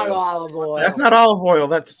olive oil. That's not olive oil.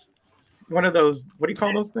 That's one of those. What do you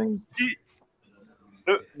call those things?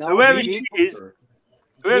 Whoever she is.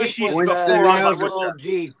 Whoever she's got 4 eyes.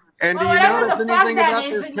 And do you notice anything about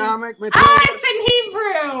this comic, Matilda? Oh, it's in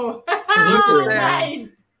Hebrew. Oh,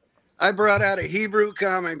 nice. I brought out a Hebrew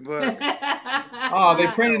comic book. Oh, they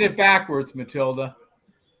printed it backwards, Matilda.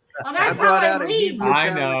 Well, that's how I read. I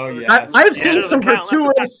know, yeah. I've seen some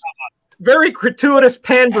gratuitous, very gratuitous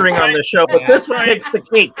pandering on this show, but this one takes the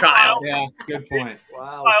cake, Kyle. Yeah, good point.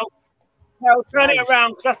 Wow. Well, turn it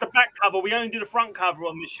around because that's the back cover. We only do the front cover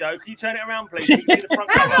on this show. Can you turn it around, please? Can you see the front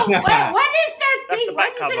cover? What is that That's thing? the Why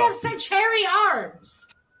back does it cover. have such hairy arms?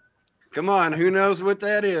 Come on, who knows what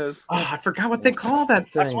that is? Oh, I forgot what they call that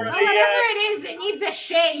thing. That's one of Well, whatever it is, it needs a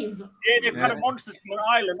shave. Yeah, they're kind of monsters from an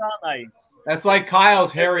island, aren't they? That's like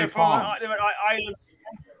Kyle's hairy They're from palms. an island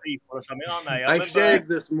people or something, aren't they? I shaved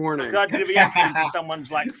this morning. I did a reaction to someone's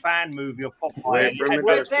like fan movie of Popeye.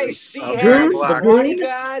 What they see Goon?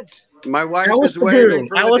 My wife Alice is the waiting Goon.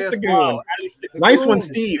 for Alice the the disc. Goon. Nice one,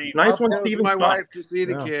 Steve. Nice one, Steve and My Spot. wife to see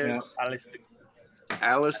the kids.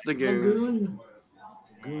 Alice the Goon.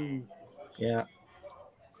 Yeah.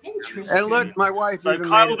 Interesting. And look, my wife. So even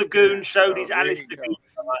Kyle made the it. Goon showed his So, Alice there the you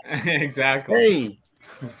Goon. Exactly.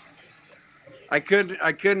 Hey. I couldn't.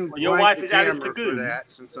 Well, your blank wife the is Alice the camera Goon. for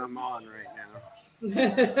that since I'm on right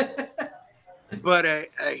now. But a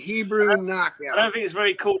Hebrew knockout. I don't think it's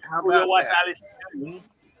very cool to How call your about wife that? Alice the Goon.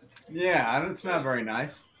 Yeah, it's not very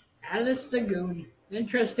nice. Alice the Goon.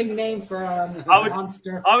 Interesting name for a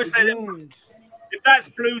monster. I would say that if that's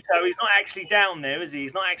Pluto, he's not actually down there, is he?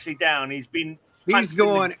 He's not actually down. He's been. He's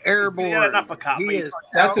going airborne. He's an uppercut. He but he's is.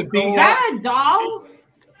 That's a Is beat up. that a doll?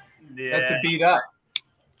 Yeah. That's a beat up.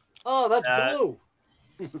 Oh, that's blue.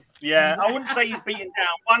 Yeah, I wouldn't say he's beaten down.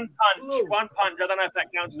 One punch. I don't know if that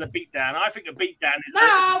counts as a beatdown. I think a beatdown is. No,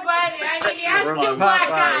 but I mean, he has two black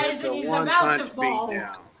eyes and he's about to fall. Beat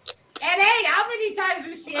down. And hey, how many times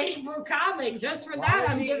we see a Hebrew comic? Just for that,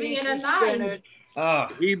 I'm giving it a 9. Oh,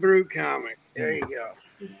 Hebrew comic. There you go.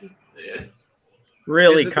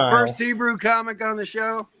 Really, Is it Kyle? the first Hebrew comic on the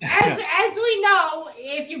show? As we know,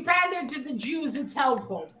 if you pander to the Jews, it's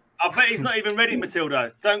helpful. I bet he's not even ready,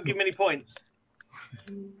 Matilda. Don't give him any points.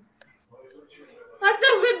 That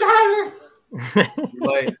doesn't matter.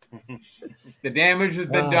 like, the damage has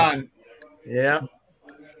been done. Yeah.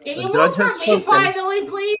 Can you The judge move for has me spoken. finally,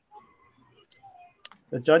 please?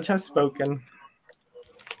 The judge has spoken.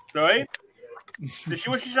 Sorry?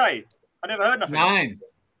 What'd she say? I never heard nothing. 9.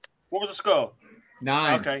 What was the score?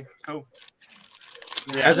 9. Okay, cool.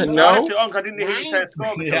 Yeah. As a no? I didn't hear you say a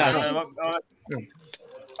score. Yeah. I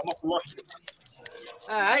must have lost it.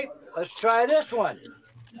 All right, let's try this one.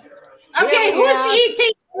 Okay, who's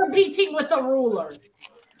eating or beating with a ruler?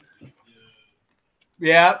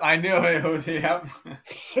 Yeah, I knew it was. Yep.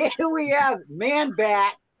 Here we have Man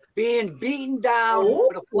Bat being beaten down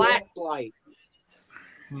with a flashlight.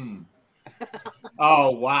 Oh,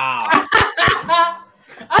 wow.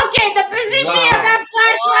 Okay, the position of that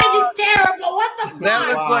flashlight is terrible. What the fuck? That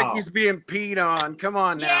looks like he's being peed on. Come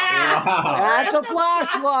on now. Yeah. Wow. That's a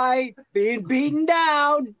flashlight being beaten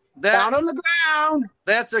down on the ground.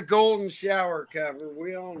 That's a golden shower cover.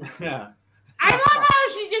 We all know. Yeah. I love how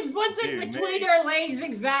she just puts it between her legs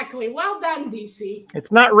exactly. Well done, DC.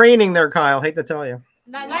 It's not raining there, Kyle. Hate to tell you.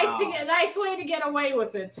 Nice way to get away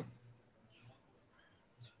with it.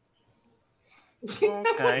 Okay.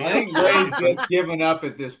 I think Ray's just given up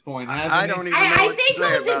at this point, hasn't I he? don't even know I what think to say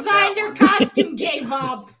who about designed that her one. costume gave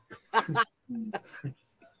up. I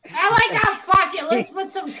like how fuck it. Let's put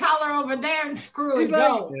some color over there and screw it. He's like,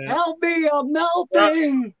 Go. help me, I'm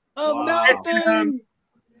melting. I'm melting.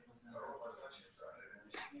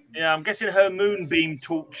 Yeah, I'm guessing her moonbeam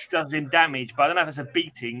torch does him damage, but I don't know if it's a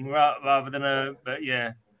beating rather than a. But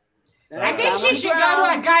yeah. I think she should go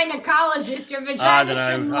to a gynecologist. Your vagina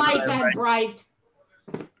shouldn't light that bright.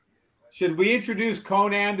 Should we introduce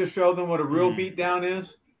Conan to show them what a real beatdown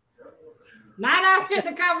is? Not after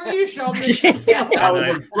the cover you showed me. That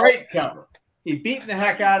was a great cover. He beat the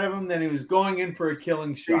heck out of him, then he was going in for a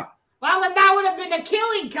killing shot. Well, then that would have been a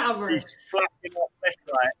killing cover. She's flashing her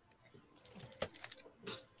flashlight.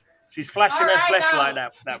 She's flashing her flashlight,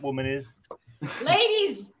 that woman is.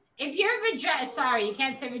 Ladies, if your vagina, sorry, you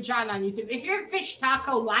can't say vagina on YouTube. If your fish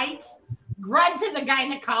taco lights, run to the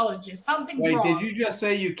gynecologist. Something's wrong. Wait, did you just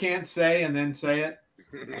say you can't say and then say it?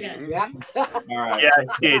 Yes. Yeah. All right. Yeah, I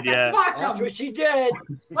did, yeah. That's what she did.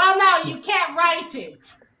 Well, no, you can't write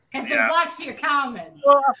it because it blocks your comments.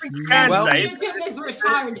 Well, I think you can say it. YouTube is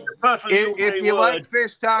retarded. If you like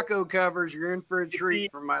fish taco covers, you're in for a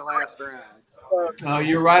treat from my last round. Oh,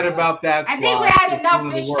 you're right about that. I think we Sly. had It's enough one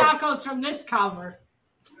of the fish worst. tacos from this cover.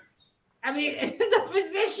 I mean, the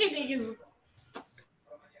positioning is.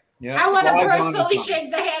 Yeah, I want to Sly's onto personally something.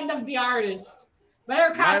 shake the hand of the artist. But her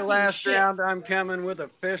My costume last shit. round, I'm coming with a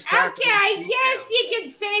fish taco. Okay, I guess you can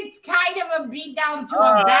say it's kind of a beatdown to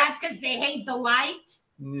a bat because they hate the light.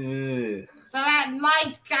 Yeah, So that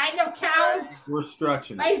might kind of count. we're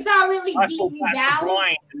stretching. But he's not really I thought beating that's down. the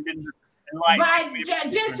blind and didn't light.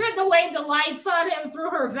 But just for the way the lights on him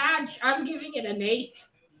through her vag, I'm giving it an 8.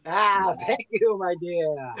 Ah, thank you, my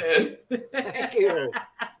dear. Thank you.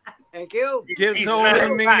 Thank you. Gives whole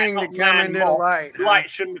new meaning to come into the light. huh? Light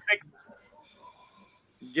shouldn't affect.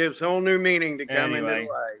 Gives whole new meaning to come into the Anyway.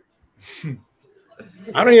 light.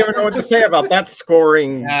 I don't even know what to say about that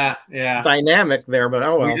scoring Yeah. dynamic there, but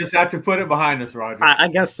oh well. We just have to put it behind us, Roger. I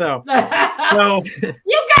guess so. You So,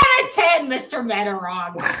 got a 10, Mr.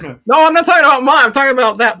 Metarog. no, I'm not talking about mine. I'm talking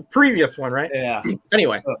about that previous one, right? Yeah.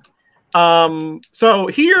 Anyway, so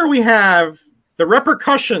here we have the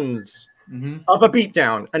repercussions of a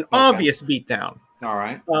beatdown, an obvious beatdown. All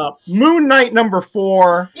right. Moon Knight number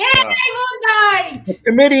 4, Yay, Moon Knight!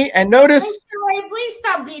 committee, and notice Mr. Ray, please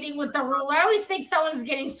stop beating with the ruler. I always think someone's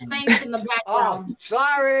getting spanked in the Oh, background.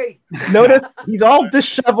 sorry. notice he's all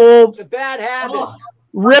disheveled, It's a bad habit. Oh.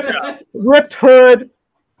 ripped hood,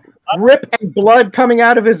 rip and blood coming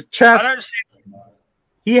out of his I chest. don't see.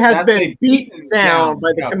 He has That's been a beaten down by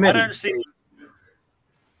the Yeah. I committee. don't see.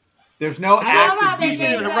 There's no I love how active they beating.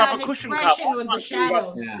 did It was a an rubber cushion expression cup. with the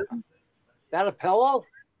shadows. Yeah. That a pillow?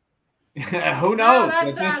 Who No, knows that's, at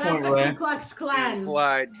this that's point, a Ray? Ku Klux Klan.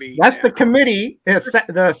 Slide beat. That's the down. committee. It's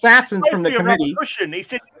the assassins from the Supposed to be a rubber committee. cushion. He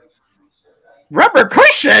said. Rubber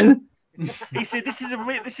cushion. He said this is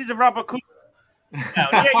a rubber cushion.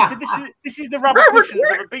 Yeah, he said this is the rubber cushions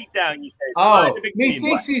of a beatdown. You said. Oh, The big he team,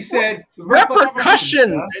 thinks right? he said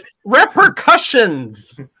Repercussions.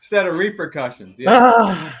 Repercussions. instead of repercussions.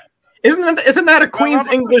 Yeah. Isn't that a Queen's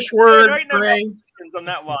rubber English cushion. word, There ain't no Ray? rubber cushions on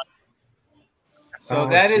that one. So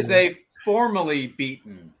that is a formally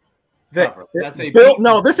beaten cover. That's a Bill. beaten-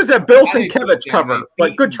 No, this is a Bill That is Sienkiewicz a cover.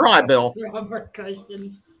 But good beaten try, cover. Bill.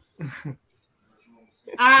 Repercussion.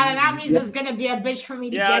 That means it's gonna be a bitch for me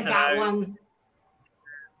to Yeah, I get that don't know. one.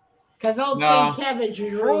 Because old No. Sienkiewicz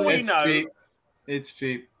is For all we ruined. It's know. cheap. It's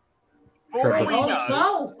cheap. For all we Oh, know,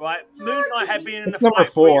 so. right? Moon Knight had been in It's the number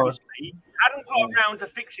fight 4. previously, hadn't got around to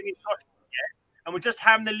fixing his costume yet, and we're just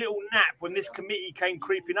having a little nap when this committee came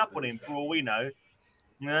creeping up on him. For all we know,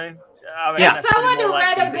 No. As someone who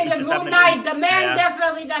read a bit of Moon Knight, the man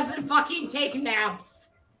definitely doesn't fucking take naps.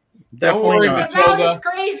 Don't worry, Matilda. He's as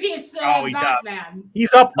crazy as Batman.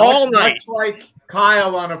 He's up all night. Much like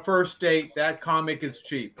Kyle on a first date, that comic is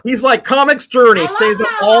cheap. He's like Comics Journey, stays up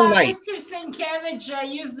all night. Mr. Sienkiewicz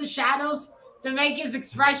used the shadows to make his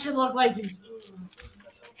expression look like he's...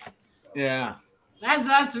 Yeah.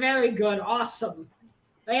 That's very good. Awesome.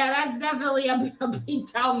 But yeah, that's definitely a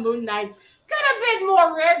beat down Moon Knight. Could have been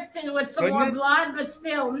more ripped and with some more blood, but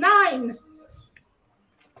still, 9.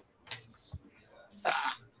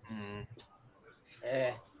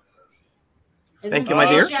 Thank you, my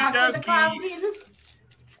dear.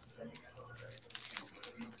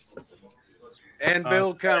 And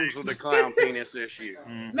Bill comes with a clown penis issue.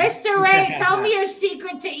 Mr. Ray, tell me your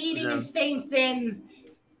secret to eating and staying thin.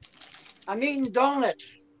 I'm eating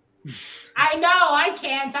donuts. I know, I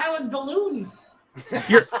can't. I would balloon.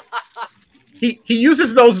 He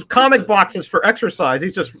uses those comic boxes for exercise.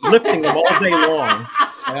 He's just lifting them all day long.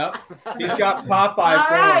 Yep. He's got Popeye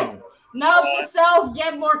for him. Note to self,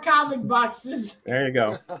 get more comic boxes. There you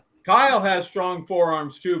go. Kyle has strong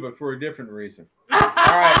forearms too, but for a different reason. All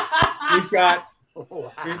right. We've got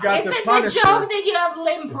Isn't the Punisher. The joke that you have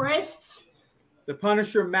limp wrists? The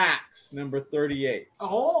Punisher Max, number 38.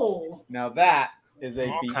 Oh. Now that is a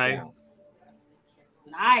beatdown.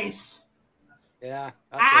 Nice. Yeah.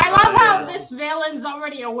 I love how this villain's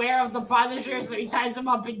already aware of the Punisher, so he ties him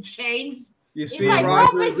up in chains. He's like,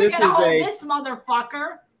 Roger, this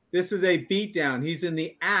motherfucker. This is a beatdown. He's in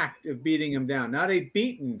the act of beating him down. Not a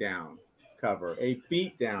beaten down cover, a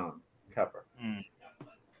beatdown cover.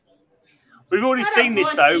 We've already seen this,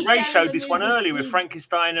 though. Ray showed this one earlier with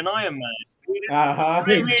Frankenstein and Iron Man.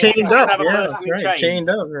 He's chained up. Yeah, that's right. Chained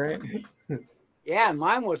up, right? Yeah,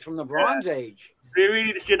 mine was from the Bronze Age. We really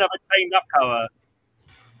need to see another chained up cover.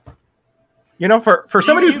 You know, for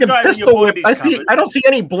somebody who's getting pistol whipped, I don't see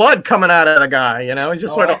any blood coming out of the guy. You know, he's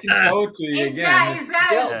just sort of. He's got his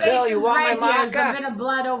Bill, you want my marker? There's a bit of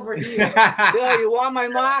blood over here. Bill, you want my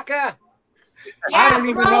marker? Yeah, I don't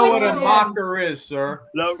even know what a mocker is, sir.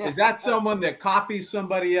 Is that someone that copies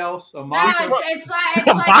somebody else? A mocker? No, it's like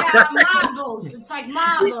marbles. It's like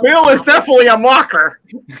marbles. Bill is definitely a mocker.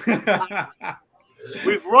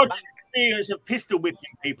 With Roger's experience of pistol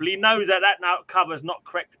whipping people, he knows that cover's not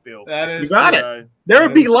correct, Bill. That is, you got it. There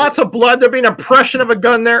would be lots of blood. There'd be an impression of a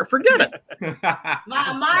gun there. Forget it.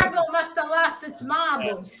 Marble must have lost its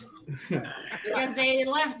marbles because they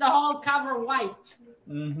left the whole cover white.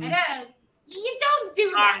 Mm-hmm. And, you don't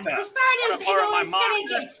do that. For starters, it's going to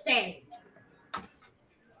get stained.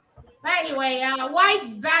 But anyway,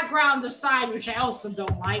 white background aside, which I also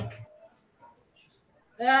don't like.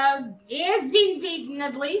 He is being beaten,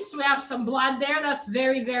 at least. We have some blood there. That's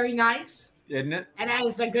very, very nice. Isn't it? And that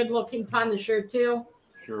is a good-looking Punisher, too.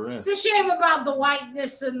 Sure is. It's a shame about the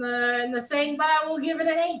whiteness in the thing, but I will give it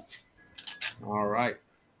an 8. All right.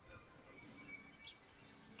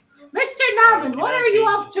 Mr. Norman, what are you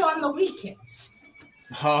up to on the weekends?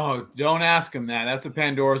 Oh, don't ask him that. That's a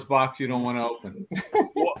Pandora's box you don't want to open.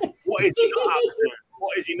 What is he not up to?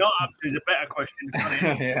 What is he not up to is a better question.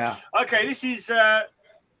 Yeah. Okay, this is I'd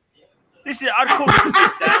call this a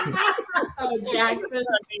beatdown. Oh, Jackson.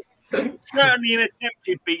 Certainly an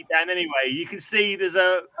attempted beatdown anyway. You can see there's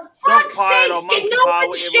a fuck's sakes, can no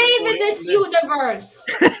one shave in this universe?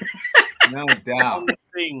 No doubt.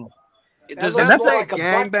 Thing. Does that say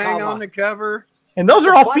gangbang on the cover? And those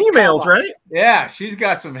are all females, right? Yeah, she's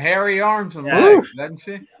got some hairy arms and legs, doesn't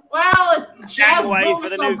she? Well, she has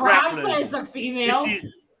boobs, so perhaps there's a female.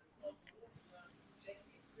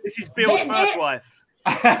 This is Bill's first wife.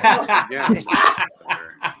 That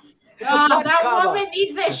woman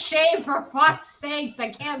needs a shave, for fuck's sakes. I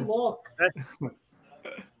can't look.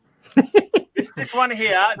 This one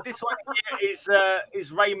here is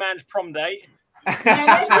Rayman's prom date.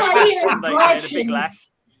 Yeah, this one here is Gretchen.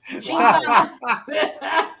 She's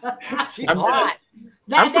hot.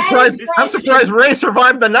 I'm surprised Ray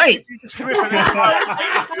survived the night.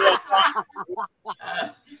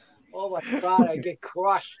 Oh my God, I get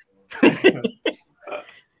crushed.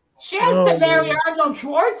 She has to marry Arnold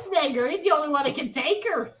Schwarzenegger. He's the only one that can take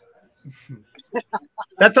her.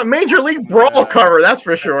 That's a Major League Brawl cover, that's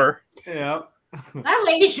for sure. Yeah. That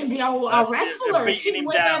lady should be a wrestler. She'd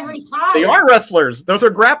win every time. They are wrestlers. Those are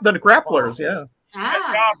the grapplers, yeah.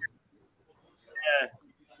 Ah.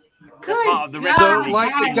 Good. So,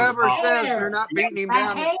 like the cover says, they're not beating him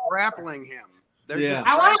down, they're grappling him. They're just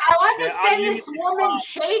I want to send this woman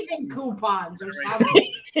shaving coupons or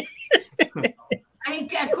something. I mean,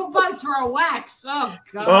 coupons for a wax. Oh,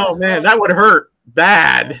 God. Oh, man, that would hurt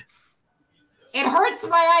bad. It hurts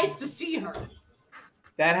my eyes to see her.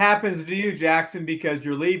 That happens to you, Jackson, because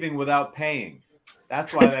you're leaving without paying.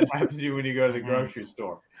 That's why that happens to you when you go to the grocery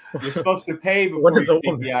store. You're supposed to pay before you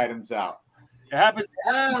take the items out. It happens.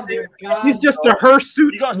 Oh, dear God. He's just a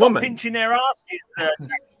hirsute You got to stop woman. pinching their asses.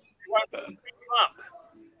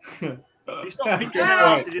 You stop pinching their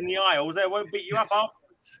asses in the aisles, they won't beat you up afterwards.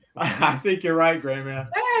 I think you're right, Gray Man.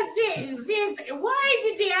 That's it. Seriously, why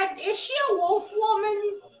did they? Is she a wolf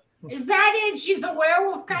woman? Is that it? She's a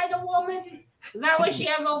werewolf kind of woman? Is that why she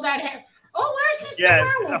has all that hair? Oh, where's Mr.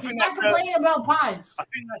 Werewolf? He's not complaining about pies. I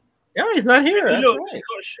think that's. Yeah, he's not here. That's Look, right. she's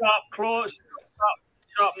got sharp claws, she's got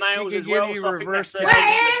sharp nails as well. So I think that's,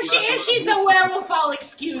 If she's a werewolf, I'll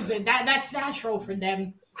excuse it. That's natural for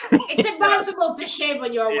them. It's impossible to shave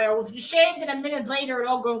when you're a werewolf. You shave, and a minute later, it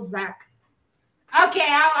all goes back. Okay,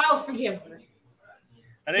 I'll forgive her.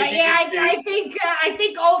 But yeah, I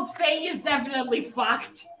think old Thing is definitely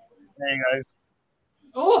fucked. There you go.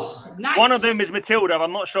 Oh, nice. One of them is Matilda.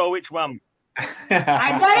 I'm not sure which one. I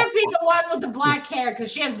better be the one with the black hair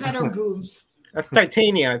because she has better boobs. That's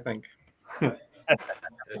Titania, I think.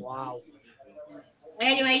 Wow.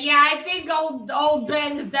 Anyway, yeah, I think old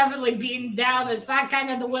Ben is definitely being down. It's not kind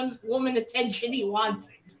of the woman attention he wanted.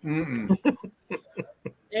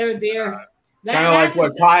 Oh dear. Kind of like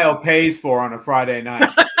what Kyle pays for on a Friday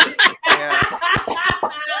night.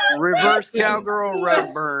 Reverse cowgirl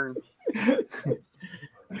rug burn.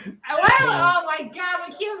 Oh my God!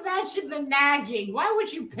 Can you imagine the nagging? Why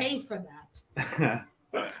would you pay for that?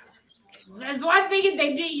 It's one thing if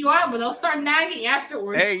they beat you up, but they'll start nagging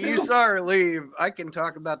afterwards. Hey, too. you saw her leave. I can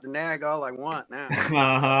talk about the nag all I want now.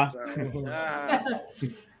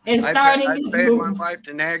 And starting I this paid move. my wife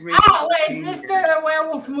to nag me. Oh, wait, is Mr.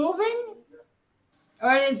 Werewolf moving?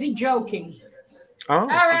 Or is he joking? Oh. All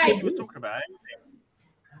right. We're talking about it.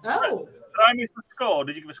 Oh. Did I miss the score?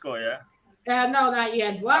 Did you give a score, yeah? No, not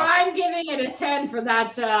yet. Well, I'm giving it a 10 for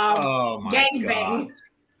that gangbang.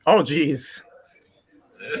 Oh, geez.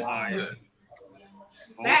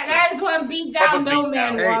 That is one beat down no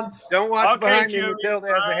man wants. Don't watch Okay, behind Julie, you until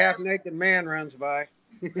there's a half-naked man runs by.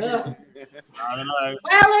 I don't know. Well,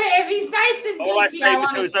 if he's nice and All I beefy, say I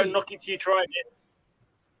want to to is don't see. knock it till you try it.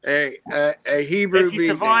 Hey, a Hebrew If you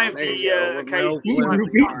survive beatdown. the occasion, Hebrew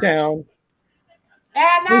beatdown. No,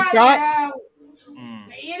 Hey, Scott?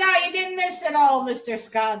 You know, you didn't miss it all, Mr.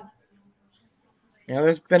 Scott. Yeah,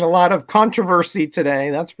 there's been a lot of controversy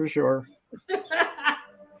today, that's for sure.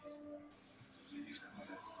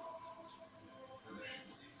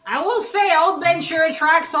 I will say old Ben sure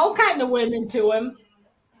attracts all kind of women to him.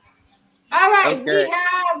 All right, Okay. we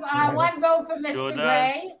have one vote for Mr. Sure does.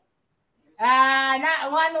 Gray.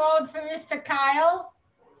 Not one vote for Mr. Kyle.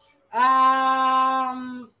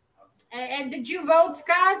 And did you vote,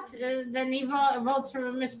 Scott? Then he votes for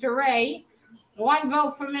Mr. Ray. One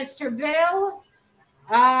vote for Mr. Bill.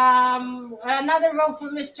 Another vote for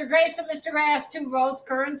Mr. Gray. So Mr. Gray has 2 votes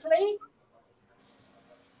currently.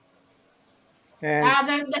 And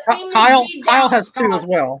The theme is Kyle beat down has 2 Scott. as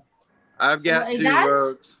well. I've got Well, 2 that's-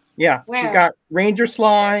 votes. Yeah, Where? he's got Ranger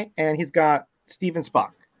Sly and he's got Steven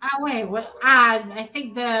Spock. Wait, what? I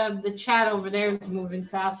think the chat over there is moving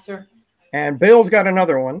faster. And Bill's got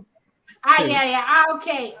another one. Yeah.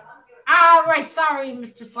 Okay. All right. Sorry,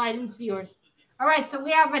 Mr. Slide. It's yours. All right. So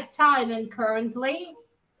we have a tie then currently.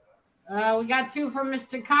 We got 2 from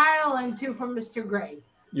Mr. Kyle and 2 from Mr. Gray.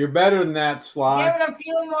 You're better than that, Sly. Give it a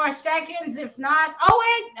few more seconds. If not,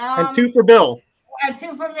 oh wait. And 2 for Bill.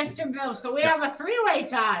 2 for Mr. Bill. So we have a 3-way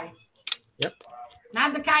tie. Yep.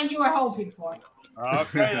 Not the kind you were hoping for.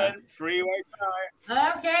 Okay, then. 3-way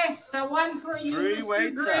tie. Okay. So 1 for you,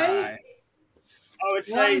 3-way Mr. Gray. tie. I would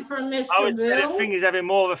say, 1 for Mr. the Bill. thing is having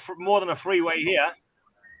more than a 3-way here.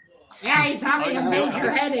 Yeah, he's having a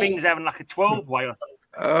major headache. Thing's having like a 12-way or something.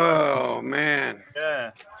 Oh, man.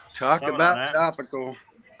 Yeah. Talk Something about like that. topical.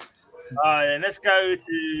 All right, then let's go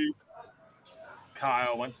to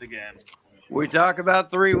Kyle once again. We talk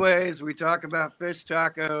about 3-ways. We talk about fish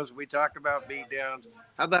tacos. We talk about beatdowns.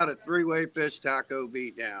 How about a 3-way fish taco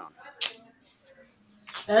beatdown?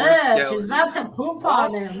 She's about to poop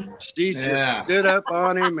on him. She just stood up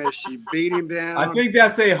on him as she beat him down. I think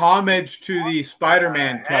that's a homage to the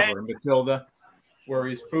Spider-Man cover, Matilda, where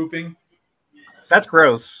he's pooping. That's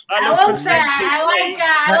gross. I will say,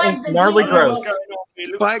 I like the gnarly deal. gross.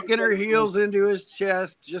 Spiking her heels into his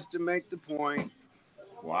chest just to make the point.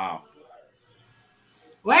 Wow.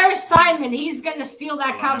 Where's Simon? He's going to steal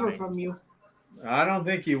that cover from you. I don't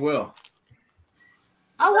think he will.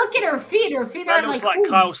 Oh, look at her feet. Her feet That are looks like like hooves.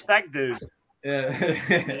 Kyle Stag Dude.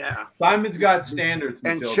 Yeah. Simon's got standards,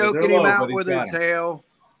 And Matilda. choking They're him low, out but he's with her got 'em. tail.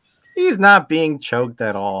 He's not being choked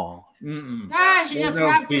at all. Mm-mm. Ah, she There's just no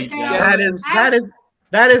wrapped her feet tail. down.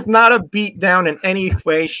 That is not a beat down in any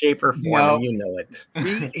way, shape, or form. No. And you know it.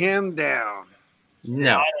 Beat him down.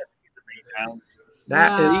 No. Down.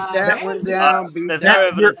 That is. Beat that one down. Beat There's that. no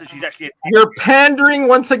evidence that she's actually attacked. You're pandering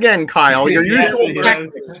once again, Kyle. Your Yes, usual it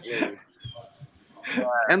tactics. is.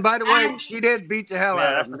 And by the way, she did beat the hell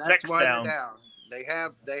out Yeah, of them. that's the That's sex why down. they're down.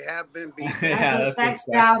 They have been beat. Yeah, That's a sex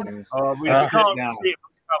exactly. down. We just can't now. see it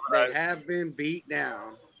from the cover, They though. have been beat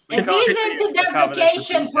down. We If can't he's see it from into the cover, that's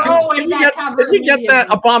defecation, just throw in that cover. Can you get that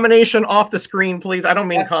immediately. abomination off the screen, please? I don't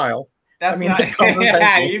mean That's- Kyle. That's I mean, not. the cover, Yeah,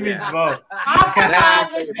 thank you. you mean both. Oh, come That-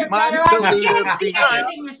 on, Mr. My Metarog. You can't see Kaluta-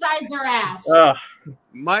 anything besides her ass.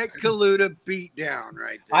 Mike Kaluta beat down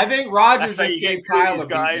right there. I think Rogers That's how just you get gave Kyle a cooties, beat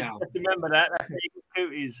guys. down. Just remember that. That's how you get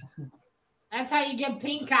cooties. That's how you get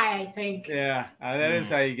pink eye, I think. Yeah, that is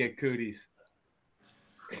how you get cooties.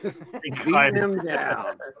 Beat him down.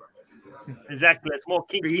 Exactly. It's more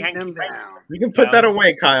kinky. Beat hanky him panky. down. You can put that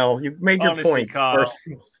away, Kyle. You made your Honestly, points. Kyle. Or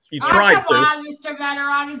you Oh, tried come to. on, Mr.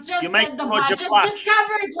 Metarog. It's just You make the Roger butt. Just blush.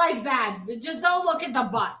 cover it like that. Just don't look at the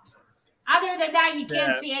butt. Other than that, you can't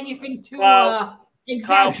Yeah. see anything too Well, Kyle,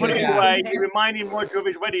 exaggerated. put it Yeah. away. You're reminding Roger of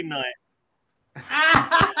his wedding night.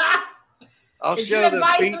 I'll Is show he the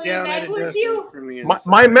advising beat me down that at a with distance you? from the My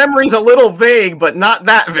inside. memory's a little vague, but not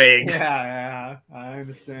that vague. Yeah, I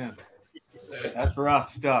understand. That's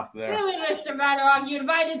rough stuff there. Really, Mr. Metarog, you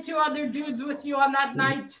invited 2 other dudes with you on that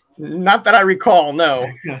night. Not that I recall, no.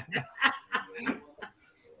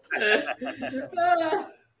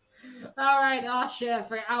 All right, oh shit,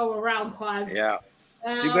 for round 5. Yeah.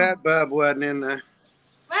 Too bad Bub wasn't in there.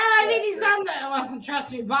 Well, I mean, he's on the. Well,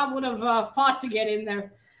 trust me, Bob would have fought to get in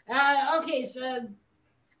there. Okay, so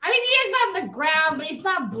I mean, he is on the ground, but he's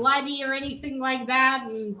not bloody or anything like that.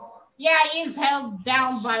 And yeah, he is held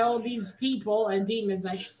down by all these people and demons,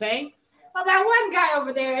 I should say. Well, that one guy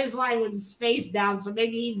over there is lying with his face down, so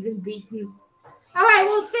maybe he's been beaten. All right,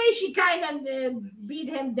 we'll say she kind of beat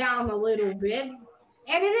him down a little bit, and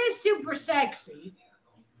it is super sexy.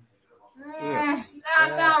 All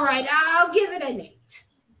right, I'll give it an 8.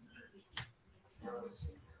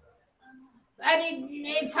 I mean,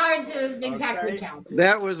 it's hard to exactly count.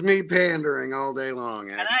 That was me pandering all day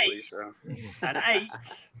long, actually. 8. So. An 8.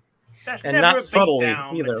 That's And never not a subtly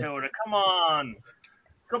beatdown, either. Matilda. Come on.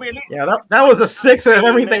 Could be at least Yeah, that was a 6 of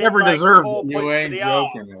everything ever like deserved. 4 points You for ain't the arm.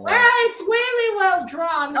 joking. Well, it's really well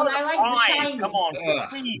drawn, That and was I a like the 5. shiny. Come on. Ugh.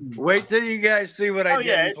 Please. Wait till you guys see what I Oh, did.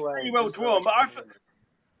 yeah, in it's play. pretty well Just drawn. like-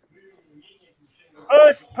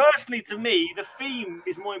 But personally, to me, the theme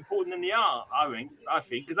is more important than the art. I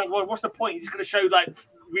think, because what's the point? You're just going to show like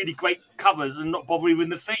really great covers and not bother with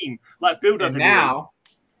the theme, like Bill does. And now,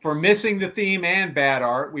 for missing the theme and bad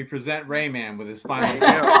art, we present Rayman with his final.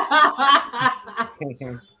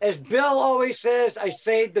 As Bill always says, I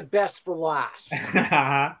saved the best for last.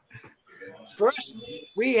 First,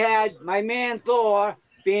 we had my man Thor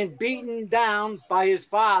being beaten down by his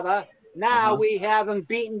father. Now we have him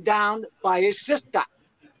beaten down by his sister.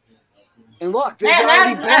 And look, there's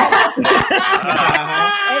already blood.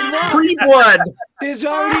 And look, Pre-blood. there's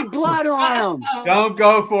already blood on him. Don't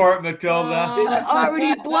go for it, Matilda. There's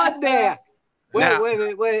already blood there. Now-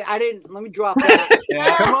 Wait. I didn't. Let me drop that.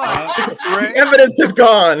 Yeah. Come on, Ray. The evidence is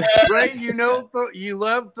gone. Ray, you know you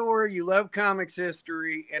love Thor, you love comics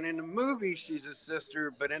history, and in the movie she's his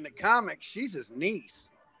sister, but in the comics she's his niece.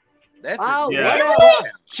 That's Oh, his Yeah.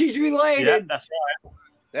 whatever. She's Yeah, related. that's right.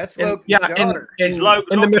 That's In, Loki's yeah, daughter. He's in Loki's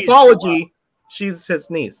the daughter. mythology, she's his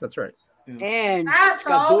niece. That's right. And she's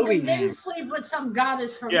got Asshole, boobies. they sleep with some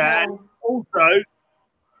goddess from Yeah, hell.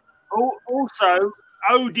 Also,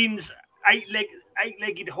 Odin's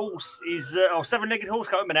eight-legged horse is or 7-legged horse.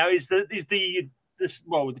 Can't remember now. Is the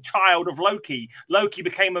child of Loki. Loki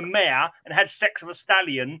became a mare and had sex with a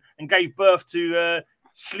stallion and gave birth to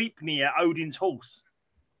Sleipnir, Odin's horse.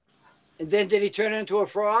 And then did he turn into a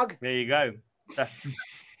frog? There you go. That's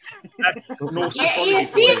Norse Yeah, mythology you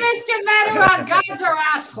for see, you. Mr. Metarog, guys are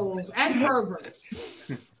assholes and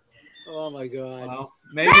perverts. Oh my God. Well,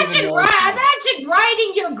 maybe the Imagine, Norse one. imagine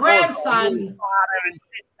writing your grandson.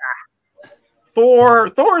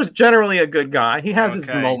 Thor is generally a good guy. He has his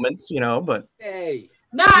Okay. moments, but Hey.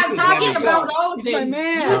 No, I'm He's a talking demigod. about He's my Odin.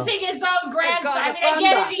 man. Using his own grandson. God I of mean, I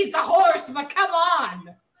get thunder. it, he's a horse, but come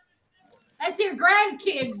on. That's your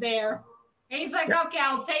grandkid there. And he's like, okay,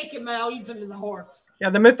 I'll take him and I'll use him as a horse. yeah,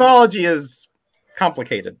 the mythology is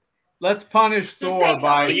complicated. Let's punish Just Thor say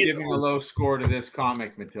by no. giving a low score to this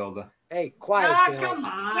comic, Matilda. Hey, quiet. Ah, Bill. come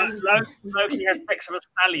on. Loki has sex with a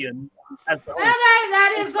stallion. As the horse.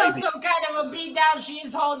 That is also kind of a beatdown. She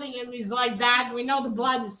is holding him. He's like that. We know the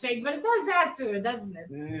blood is fake, but it does add to it, doesn't it?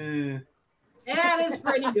 Eh, Yeah, it is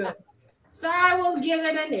pretty good. So I will give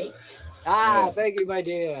it an 8. Thank you, my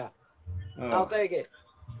dear. I'll take it.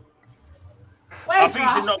 I Where's think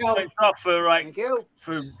you should knock Roscoe? points off for Thank you.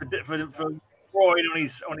 for Freud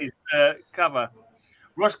on his cover.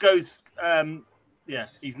 Roscoe's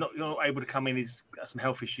he's not able to come in. He's got some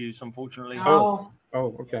health issues, unfortunately. Oh.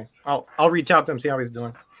 Oh, okay. I'll reach out to him, see how he's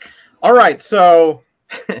doing. All right, so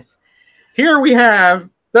here we have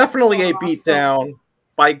definitely a beatdown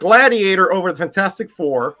by Gladiator over the Fantastic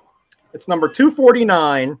Four. It's number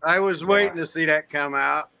 249. I was waiting to see that come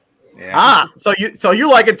out. Yeah. So you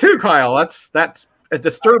like it too, Kyle? That's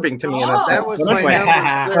disturbing to me. In a That was sense. my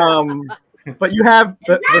number 6. But you have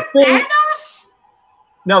the thing. Thanos?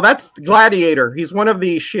 No, that's Gladiator. He's one of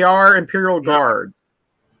the Shi'ar Imperial Guard.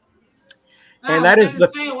 And that is the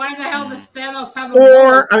why the hell does Thanos have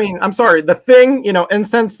I'm sorry, the thing,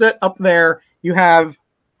 incense it up there. You have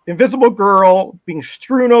Invisible Girl being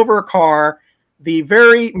strewn over a car, the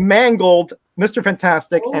very mangled Mr.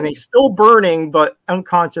 Fantastic, and a still burning but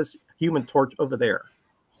unconscious Human Torch over there.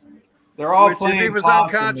 They're all Which, playing. if he was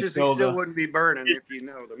possum, unconscious, he Matilda. still wouldn't be burning if you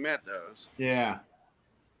know the mythos. Yeah.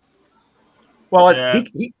 Well, Yeah.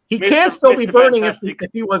 he can still be Mr. burning if Fantastic.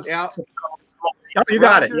 he was. Yeah. Oh, you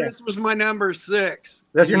got it. Roger, Yeah. This was my number 6.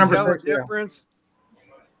 That's your Can number you tell 6, the yeah. difference?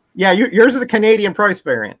 Yeah, yours is a Canadian price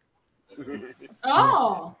variant.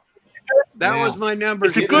 Oh. That was my number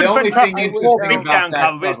It's a 6. good The only thing Fantastic interesting Four about beatdown that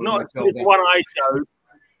cover, but it's cover, not Matilda. the one I showed.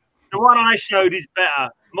 The one I showed is better.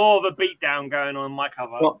 More of a beatdown going on in my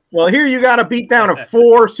cover. Well, here you got a beatdown of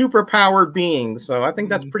 4 superpowered beings, so I think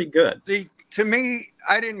that's pretty good. See, to me,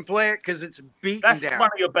 I didn't play it because it's beaten That's down. one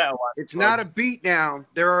of your better ones. It's not a beat down.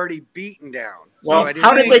 They're already beaten down. Well, So I didn't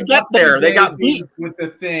how did play they get there? They got beat. with the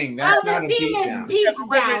thing. Oh, That's the not a thing beat is down. beat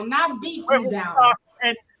Whether down, it's- not beaten Whether it's down. past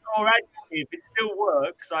tense or adjective, it still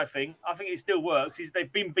works. I think it still works.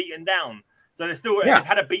 They've been beaten down, so they've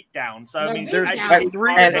had a beat down. So I mean, They're beat down. adjective,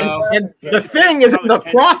 Three- And the thing is in the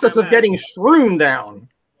process of getting strewn down.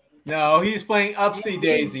 No, he's playing Upsy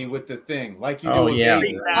Daisy with the thing, like you do Oh, with yeah.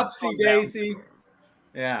 Daisy. Upsy Daisy.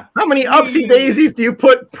 Yeah. How many upsy daisies do you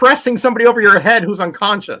put pressing somebody over your head who's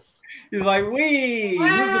unconscious? He's like, wee, Well,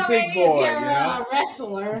 who's the big maybe boy? if you're You know? a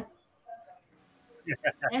wrestler.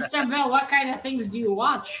 Mr. Bell, what kind of things do you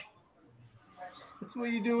watch? That's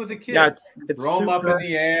what you do with a kid. Yeah, it's Throw them up super- in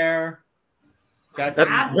the air. Got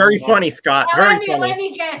That's your- very funny, Scott. Well, Very let funny.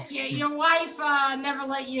 me guess. Your wife never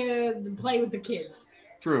let you play with the kids.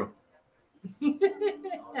 True.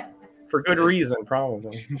 For good reason,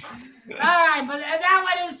 probably. All right, but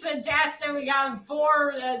that one is fantastic. We got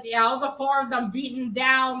 4, all the 4 of them beaten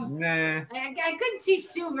down. Nah. I couldn't see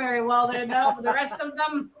Sue very well there, though. But the rest of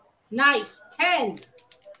them, nice. 10.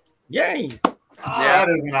 Yay. That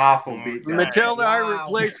is an awful beat down. Matilda,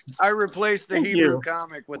 Wow. I replaced the Thank Hebrew you.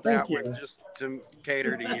 comic with Thank that you. one just to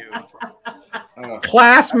cater to you.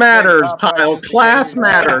 Class matters, Kyle. Class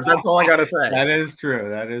matters. That's all I got to say. That is true.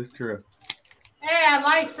 That is true. Hey, I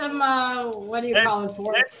like some, what do you call it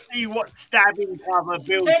for? Let's see what stabbing cover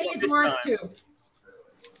Bill Teddy's this worth time. 2.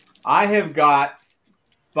 I have got,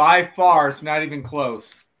 by far, it's not even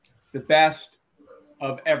close, the best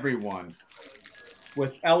of everyone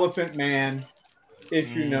with Elephant Man,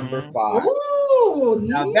 issue number 5. Ooh,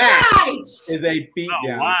 Now that nice. is a beatdown.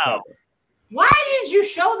 Oh, wow. cover. Why didn't you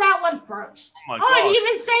show that one first? Oh, my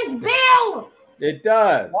it even says Bill. It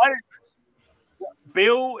does. Why did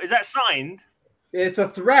Bill? Is that signed? It's a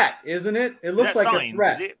threat, isn't it? It Is looks that like signed? a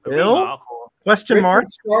threat. Is it a Bill? remark or- Question mark.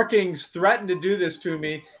 Richard Starkings threatened to do this to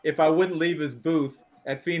me if I wouldn't leave his booth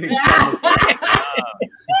at Phoenix.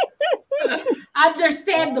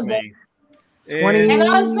 Understandable. Me. 20. And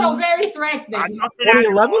also very threatening. I'm not an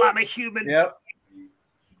 2011? animal. I'm a human. Yep.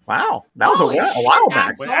 Wow. That was Holy a shit, while back.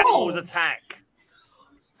 that's- When animals attack,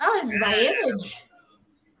 Oh, it's my image.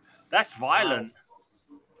 that's violent.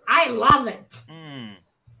 I love it. Mm.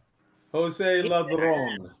 Jose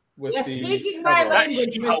Ladron with You're the speaking my cover.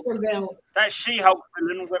 language, She-Hulk. Mr. Bill. That She-Hulk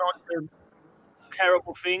villain went on to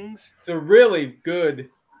terrible things. It's a really good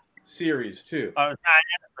series too. I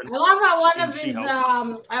love how one of his,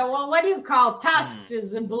 She-Hulk. what do you call tusks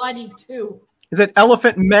is bloody too. Is it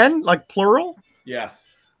elephant men, like plural?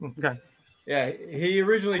 Yes. Okay. Yeah, he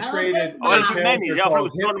originally Elephant created Man. a Elephant Men, he's character also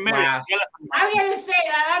called got a Hip minute. Blast. I'm gonna say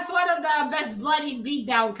that's one of the best bloody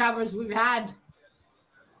beatdown covers we've had.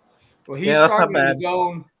 Well, he Yeah, that's not started bad. his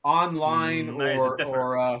own online that is different.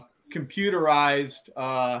 or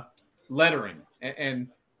computerized lettering, and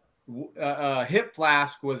Hip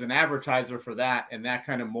Flask was an advertiser for that, and that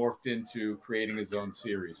kind of morphed into creating his own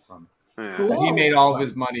series from it. Yeah. Cool. And he made all of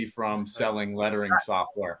his money from selling lettering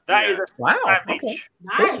software. That is a Wow, savage. okay.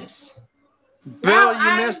 Nice. Bill, Well, you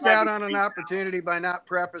I missed out on an opportunity by not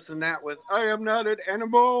prefacing that with "I am not an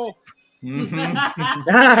animal."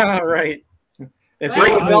 Ah, right. If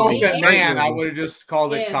Great it was movie. Elephant Great Man, I movie. would have just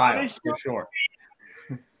called it Yes. Kyle for sure.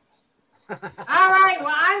 All right,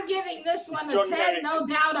 well, I'm giving this one a John 10, Merrick. no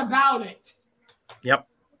doubt about it. Yep.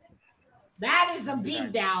 That is a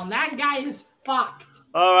beatdown. That guy is fucked.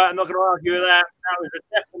 All right, I'm not going to argue with that. That was a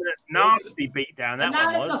definite nasty beatdown. That Not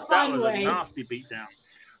one in the was. That fun was way. a nasty beatdown.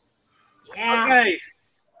 Yeah. Okay.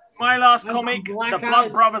 My last That's comic, some black The Blood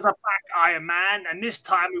eyes. Brothers are back, Iron Man, and this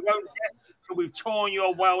time we won't rest until we've torn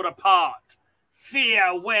your world apart.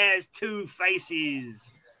 Fear wears two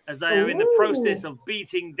faces as they are in the process of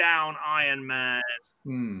beating down Iron Man.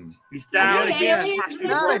 He's down Not again, again. smashed his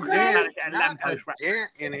Not forehead again. and a Not lamppost wrap.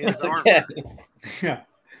 again in his arm. Yeah.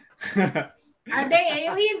 Are they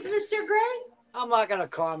aliens, Mr. Gray? I'm not going to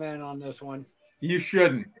comment on this one. You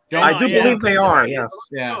shouldn't. I do yeah. believe they are. Yes.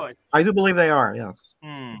 Yeah. I do believe they are. Yes.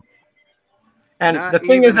 Hmm. And Not the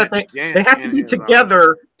thing is even that a dent they have to in be his arm.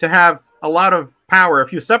 together to have a lot of power.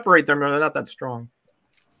 If you separate them, they're not that strong.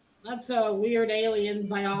 That's a weird alien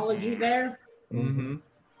biology there. Mm-hmm.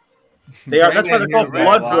 They are. That's why they're called Red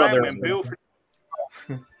blood time brothers.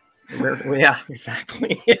 when Bill Yeah,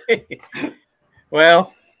 exactly.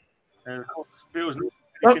 Well, of course, Bill's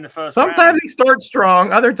Well, in the first sometimes round. he starts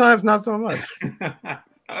strong, other times not so much.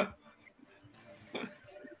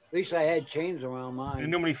 At least I had chains around It mine.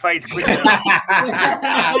 normally fades quickly.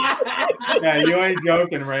 Yeah, you ain't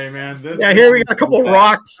joking, Ray, man. This Yeah, here we got a couple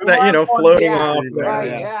rocks that floating Yeah, off. there. right.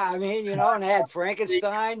 Yeah. Yeah, I mean, and I had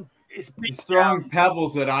Frankenstein. It's He's beat throwing down.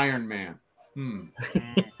 pebbles at Iron Man.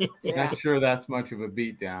 Yeah. Not sure that's much of a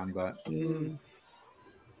beatdown, but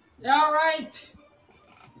All right.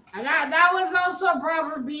 And that was also a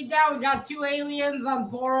proper beatdown. We got two aliens on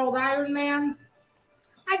poor old Iron Man.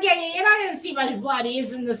 I get you. You're not going to see much blood. He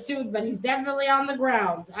is in the suit, but he's definitely on the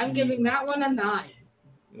ground. I'm giving that one a 9.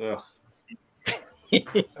 ugh.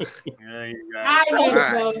 There you go. I miss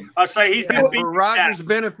Alright. those. I'll say he's been For beat Roger's down.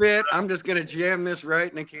 benefit, I'm just going to jam this right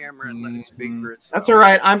in the camera and let it speak for itself. That's all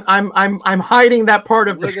right. I'm hiding that part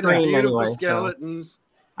of the Look at the screen beautiful anyway. So skeletons.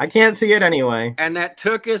 I can't see it anyway. And that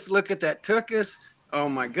Tookus, look at that Tookus. Oh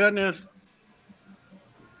my goodness.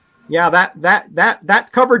 Yeah, that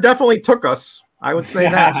cover definitely took us. I would say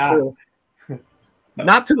that's true.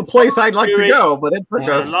 Not to the place I'd like to go, but it took It's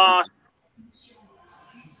your us. last,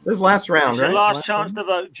 This last round, it's your right? last chance to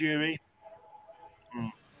vote, jury.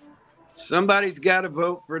 Somebody's got to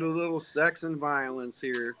vote for the little sex and violence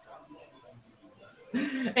here.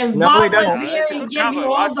 If No, Bob we don't. was here, he'd give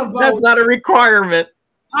you all the votes. That's not a requirement.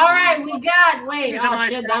 All right, we got. Wait, He's a oh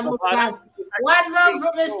nice shit, guy, that moved but- fast. One vote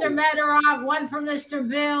for Mr. Metarog, one for Mr.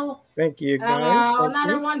 Bill, Thank you, guys. Thank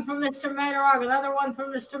another you. one for Mr. Metarog, another one for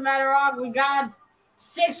Mr. Metarog. We got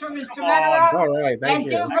 6 for Mr. Come on. Metarog All right, and thank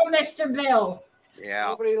 2 you. for Mr. Bill. Yeah.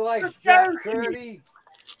 Nobody likes Jack Kirby.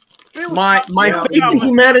 My Yeah. faith in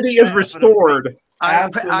humanity is restored. I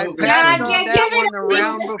Absolutely. Yeah, I passed on can't that give one it the to you,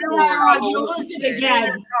 round Mr. before. Metarog. You lose it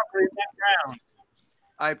again.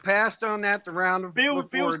 I passed on that the round Bill's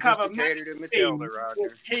before cover just to cater to Matilda,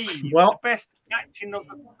 Roger. Well- the best acting of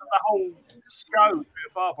the whole show so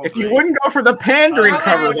far. If you probably. wouldn't go for the pandering Oh,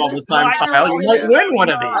 covers all the time, I Kyle, you might win one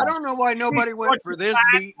of I these. don't know why nobody went for this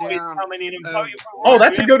beat down. Oh,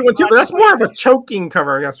 that's a good one too. But that's more of a choking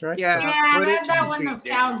cover, I guess, right? Yeah, Yeah, put it that to wouldn't beat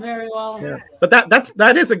sound down. very well. Yeah. But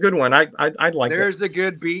that is a good one. I'd like it. There's a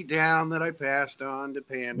good beat down that I passed on to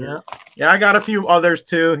Pander. Yeah, I got a few others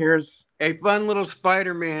too. Here's A fun little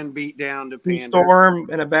Spider-Man beat down to Pander. Storm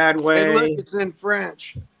in a bad Hey, way. look, it's in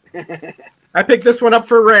French. I picked this one up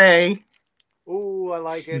for Ray. Ooh, I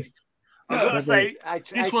like it. I was gonna say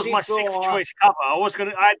this was see my Phil sixth off. choice cover. I had the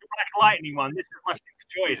Black Lightning one. This is my sixth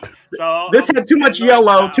choice. So This had too much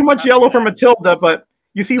yellow. Too much yellow for Matilda, but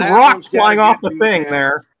you see That rocks one's gotta flying off get the beat thing down.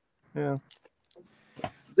 there. Yeah.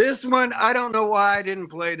 This one, I don't know why I didn't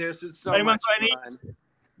play this. It's so Anyone much got any? fun.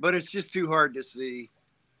 But it's just too hard to see.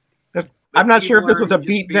 I'm not you sure if this was a learn to just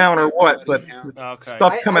beat beat down or what, but everybody it's down. Okay.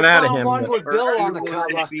 stuff coming out of found him. one but- with Bill on the Or cover.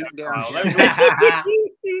 anyone beat down.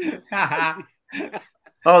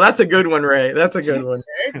 Oh, that's a good one, Ray. That's a good one.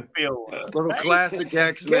 Little classic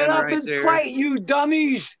X-Men Get up right and there. fight, you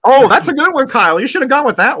dummies! Oh, that's a good one, Kyle. You should have gone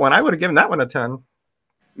with that one. I would have given that one a 10.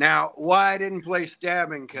 Now, why I didn't play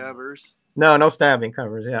stabbing covers? No stabbing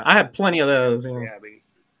covers. Yeah, I have plenty of those. You know. Stabby.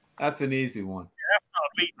 That's an easy one. Not a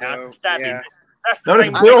beat down, No, it's stabbing. yeah. That's the Notice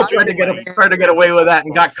same Bill thing. tried to get away with that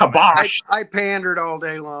and got kiboshed. I pandered all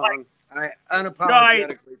day long. I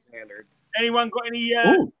unapologetically pandered. Anyone got any?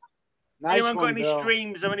 Ooh. Nice Anyone got one, any Bill.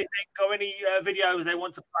 streams or anything or any videos they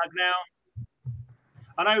want to plug now?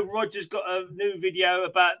 I know Roger's got a new video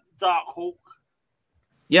about Dark Hawk.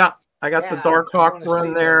 Yeah, I got the Yeah, Dark I Hawk wanna run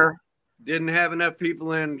see there. Didn't have enough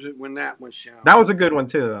people in when that was shown. That was a good one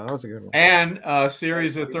too, though. That was a good one. And a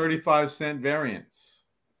series of 35-cent variants.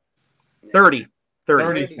 30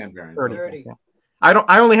 cent variants. 30. Yeah.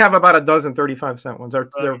 I only have about a dozen 35-cent ones.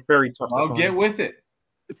 They're very tough. I'll get with it.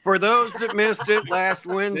 For those that missed it last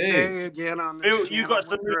Wednesday, again on the you got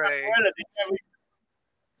some.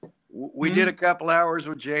 We did a couple hours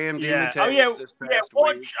with JMD Yeah. Mateus this past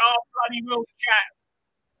Watch week. our bloody real chat.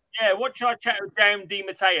 Yeah, watch our chat with JMD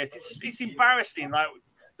Mateus. It's embarrassing. Like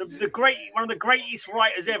one of the greatest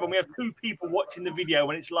writers ever. And we have 2 people watching the video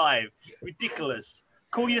when it's live. Ridiculous.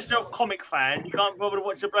 Call yourself comic fan. You can't bother to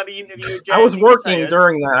watch a bloody interview with JMD I was working Mateus.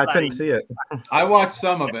 during that. I couldn't see it. I watched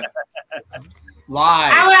some of it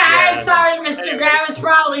live. I'm sorry, Mr. Gray. I was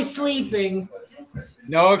probably sleeping.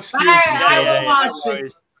 No excuse. I will watch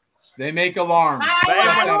it. They make alarms.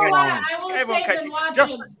 I will say to watch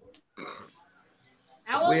it.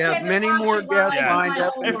 We have many more guests lined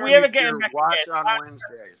up. If we ever get him back watch again, on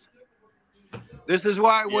Wednesdays. This is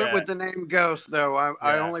why I went with the name Ghost, though.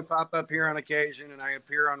 I only pop up here on occasion, and I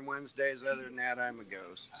appear on Wednesdays. Other than that, I'm a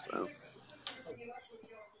ghost. So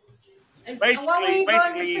basically,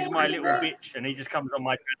 he's my little bitch, and he just comes on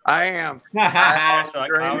my. I am. That's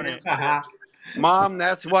like, Mom,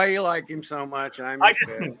 that's why you like him so much.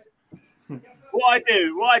 What I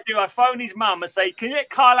do, I phone his mum and say, "Can you get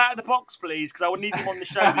Kyle out of the box, please? Because I will need him on the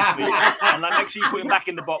show this week." And like, make sure you put him back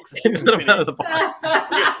in the box. He goes back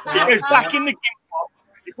in the gimp box.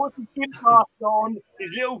 He puts his gimp mask on,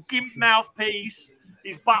 his little gimp mouthpiece,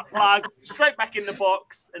 his butt plug, straight back in the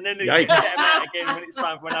box, and then we get him out again when it's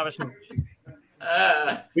time for another show.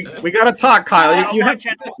 We got to talk, Kyle. You have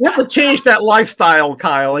to change that lifestyle,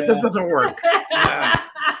 Kyle. It just doesn't work. They're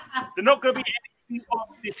not going to be in the box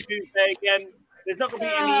this Tuesday again. There's not going to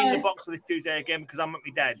be any in the box for this Tuesday again because I'm at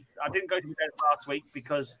my dad. I didn't go to my dad last week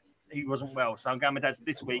because he wasn't well, so I'm going to my dad's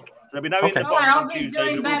this week. So there'll be no in the box on Tuesday. I hope he's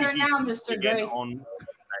doing better now, Mr. Gray.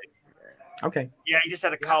 Okay. Yeah, he just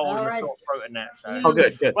had a cold and a sore throat and that. So. Oh,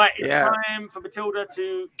 good. Right, it's time for Matilda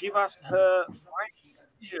to give us her fight.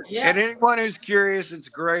 Yeah. And anyone who's curious, it's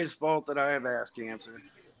Gray's fault that I have asked answer.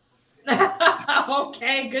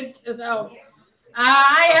 Okay, good to know.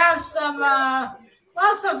 I have some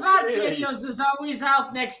lots of Vox videos as always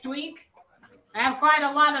out next week. I have quite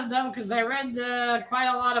a lot of them because I read quite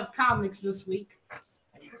a lot of comics this week.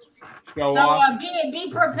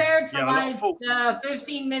 Be prepared for my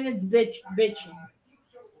 15 minutes bitching.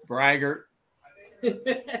 Braggart.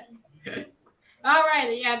 All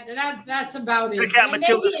right, yeah, that's about it. Check out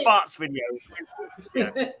Matilda's farts videos.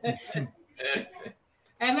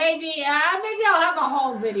 And maybe I'll have a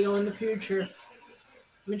haul video in the future.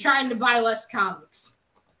 I'm trying to buy less comics.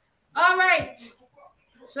 All right.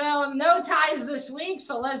 So no ties this week,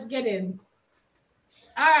 so let's get in.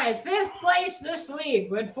 All right, 5th place this week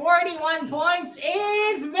with 41 points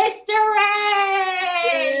is Mr.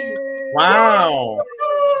 Ray. Wow.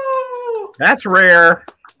 That's rare.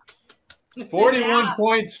 41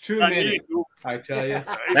 points, 2 minutes. I tell you.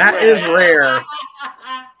 That is rare.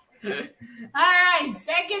 All right,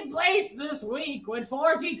 2nd place this week with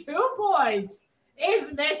 42 points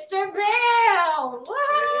is Mr. Bill.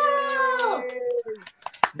 Woo!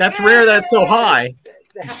 That's rare that it's so high.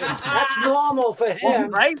 That's normal for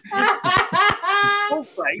him. Right? All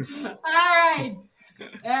right.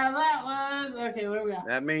 Yeah, that was okay. Where we at?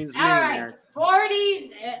 That means me. All right,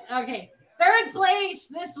 40. Okay, 3rd place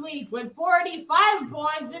this week with 45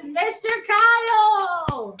 points is Mr.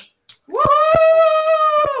 Kyle.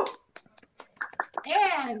 Woo!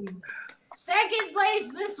 And 2nd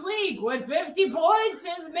place this week with 50 points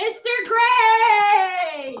is Mr.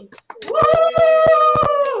 Gray.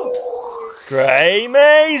 Woo! Gray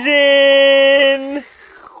amazing.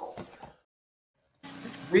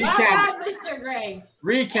 Well done, Mr. Gray.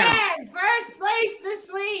 Recount. And 1st place this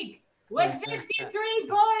week with 53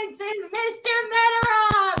 points is Mr.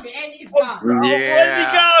 Metarog. And he's gone. Yeah. Where did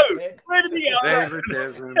he go? Where did he go?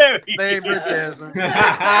 Favoritism. There he is. Favoritism.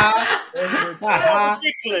 That's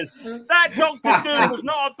ridiculous. That Dr. Doom was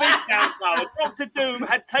not a beatdown power. Dr. Doom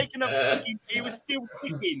had taken a he was still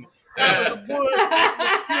ticking. That was the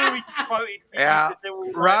worst Fury just voted for. Yeah.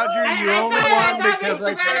 Roger, you only won because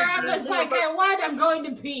I Metarog said was like, what? I'm going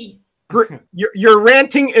to pee. Your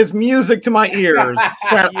ranting is music to my ears,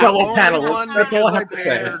 fellow only panelists. won That's all I have because to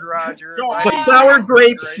say. pandered, Roger. The sour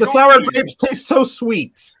grapes taste so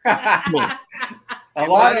sweet. A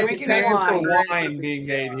lot of Drinking paying wine. for wine being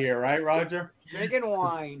made here, right, Roger? Drinking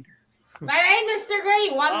wine. But hey, Mr. Gray,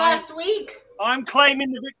 you won last week. I'm claiming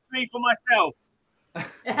the victory for myself.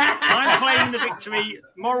 I'm claiming the victory,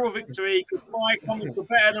 moral victory, because my comments were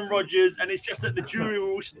better than Roger's, and it's just that the jury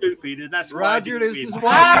were all stupid, and that's why Roger, I this didn't is win.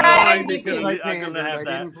 why Alright, I'm because I I'm gonna pandered. have I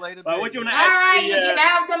that. didn't play the What do you want to All add right, to you the, can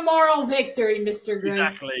have the moral victory, Mr. Gray.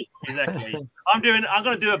 Exactly. I'm going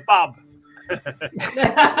to do a bub.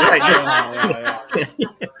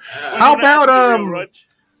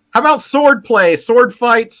 How about sword play, sword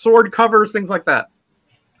fights, sword covers, things like that?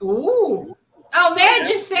 Ooh. Oh man,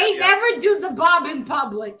 just say never do the bob in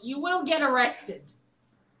public. You will get arrested.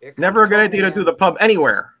 Never a good idea to do the pub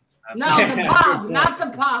anywhere. No, the bob, not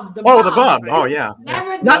the pub. The the pub. Oh yeah.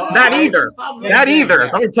 Never do Not that either. That either.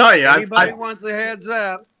 Let me tell you. Anybody wants a heads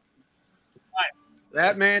up?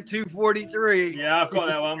 That man 243. Yeah, I've got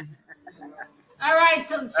that one. All right,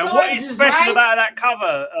 so And what is special about that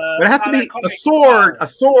cover? It has to be a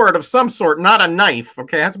sword of some sort, not a knife.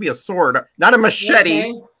 Okay, it has to be a sword, not a machete.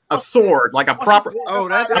 Okay. A sword, like a proper. Oh,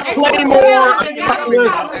 that's a claymore, a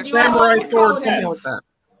cutlass, a samurai sword, something like that.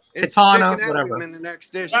 Katana, whatever. In the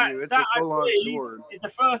next issue, it's a full-on sword. It's the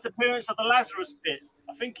first appearance of the Lazarus pit.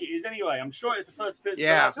 I think it is anyway. I'm sure it's the first appearance.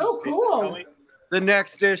 Yeah. Of the Lazarus pit. Cool. The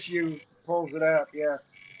next issue pulls it up. Yeah.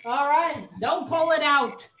 All right, don't pull it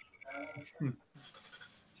out.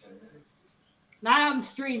 Not on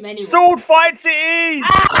stream anyway. Sword fights it is.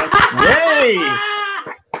 Yay!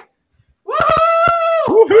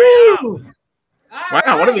 Woohoo!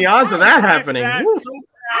 Wow, what are the odds of that happening? Actually,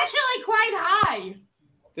 quite high.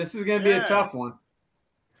 This is going to be a tough one.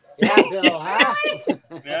 Yeah, Bill, huh?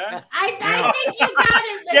 Yeah. I think you got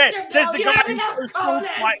it, Mr. Yeah, says the Bill. guy who's got a sword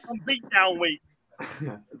fight on Beatdown Week.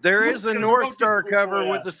 There is a North Star cover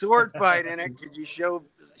with a sword fight in it. Could you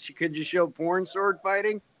show porn sword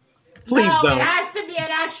fighting? Please don't. It has to be an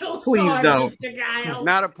actual Please sword, don't. Mr. Giles.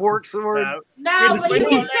 Not a pork sword? No, but you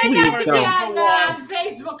can send that to me don't. on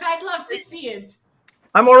Facebook. I'd love to see it.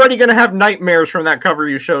 I'm already going to have nightmares from that cover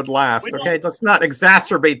you showed last. Okay, let's not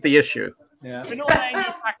exacerbate the issue. Yeah. We're not letting you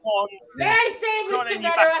back on. May I say, Mr.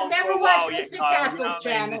 Better, I've never watched Mr. Castle's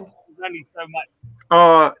channel. There's only so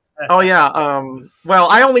much. Oh yeah. Well,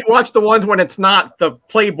 I only watch the ones when it's not the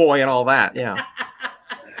Playboy and all that. Yeah.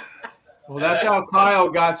 Well, that's how Kyle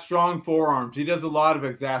got strong forearms. He does a lot of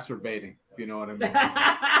exacerbating, if you know what I mean.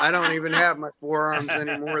 I don't even have my forearms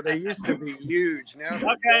anymore. They used to be huge. Now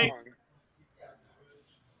Okay.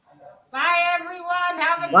 Bye, everyone.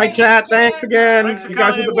 Have a Bye, great chat. weekend. Thanks again. Thanks You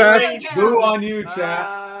guys are the coming. best. Boo on you, chat.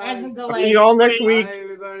 As a I'll delay. see you all next week. Bye,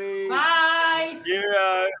 everybody. Bye.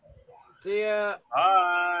 Yeah. See ya.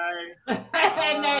 Bye.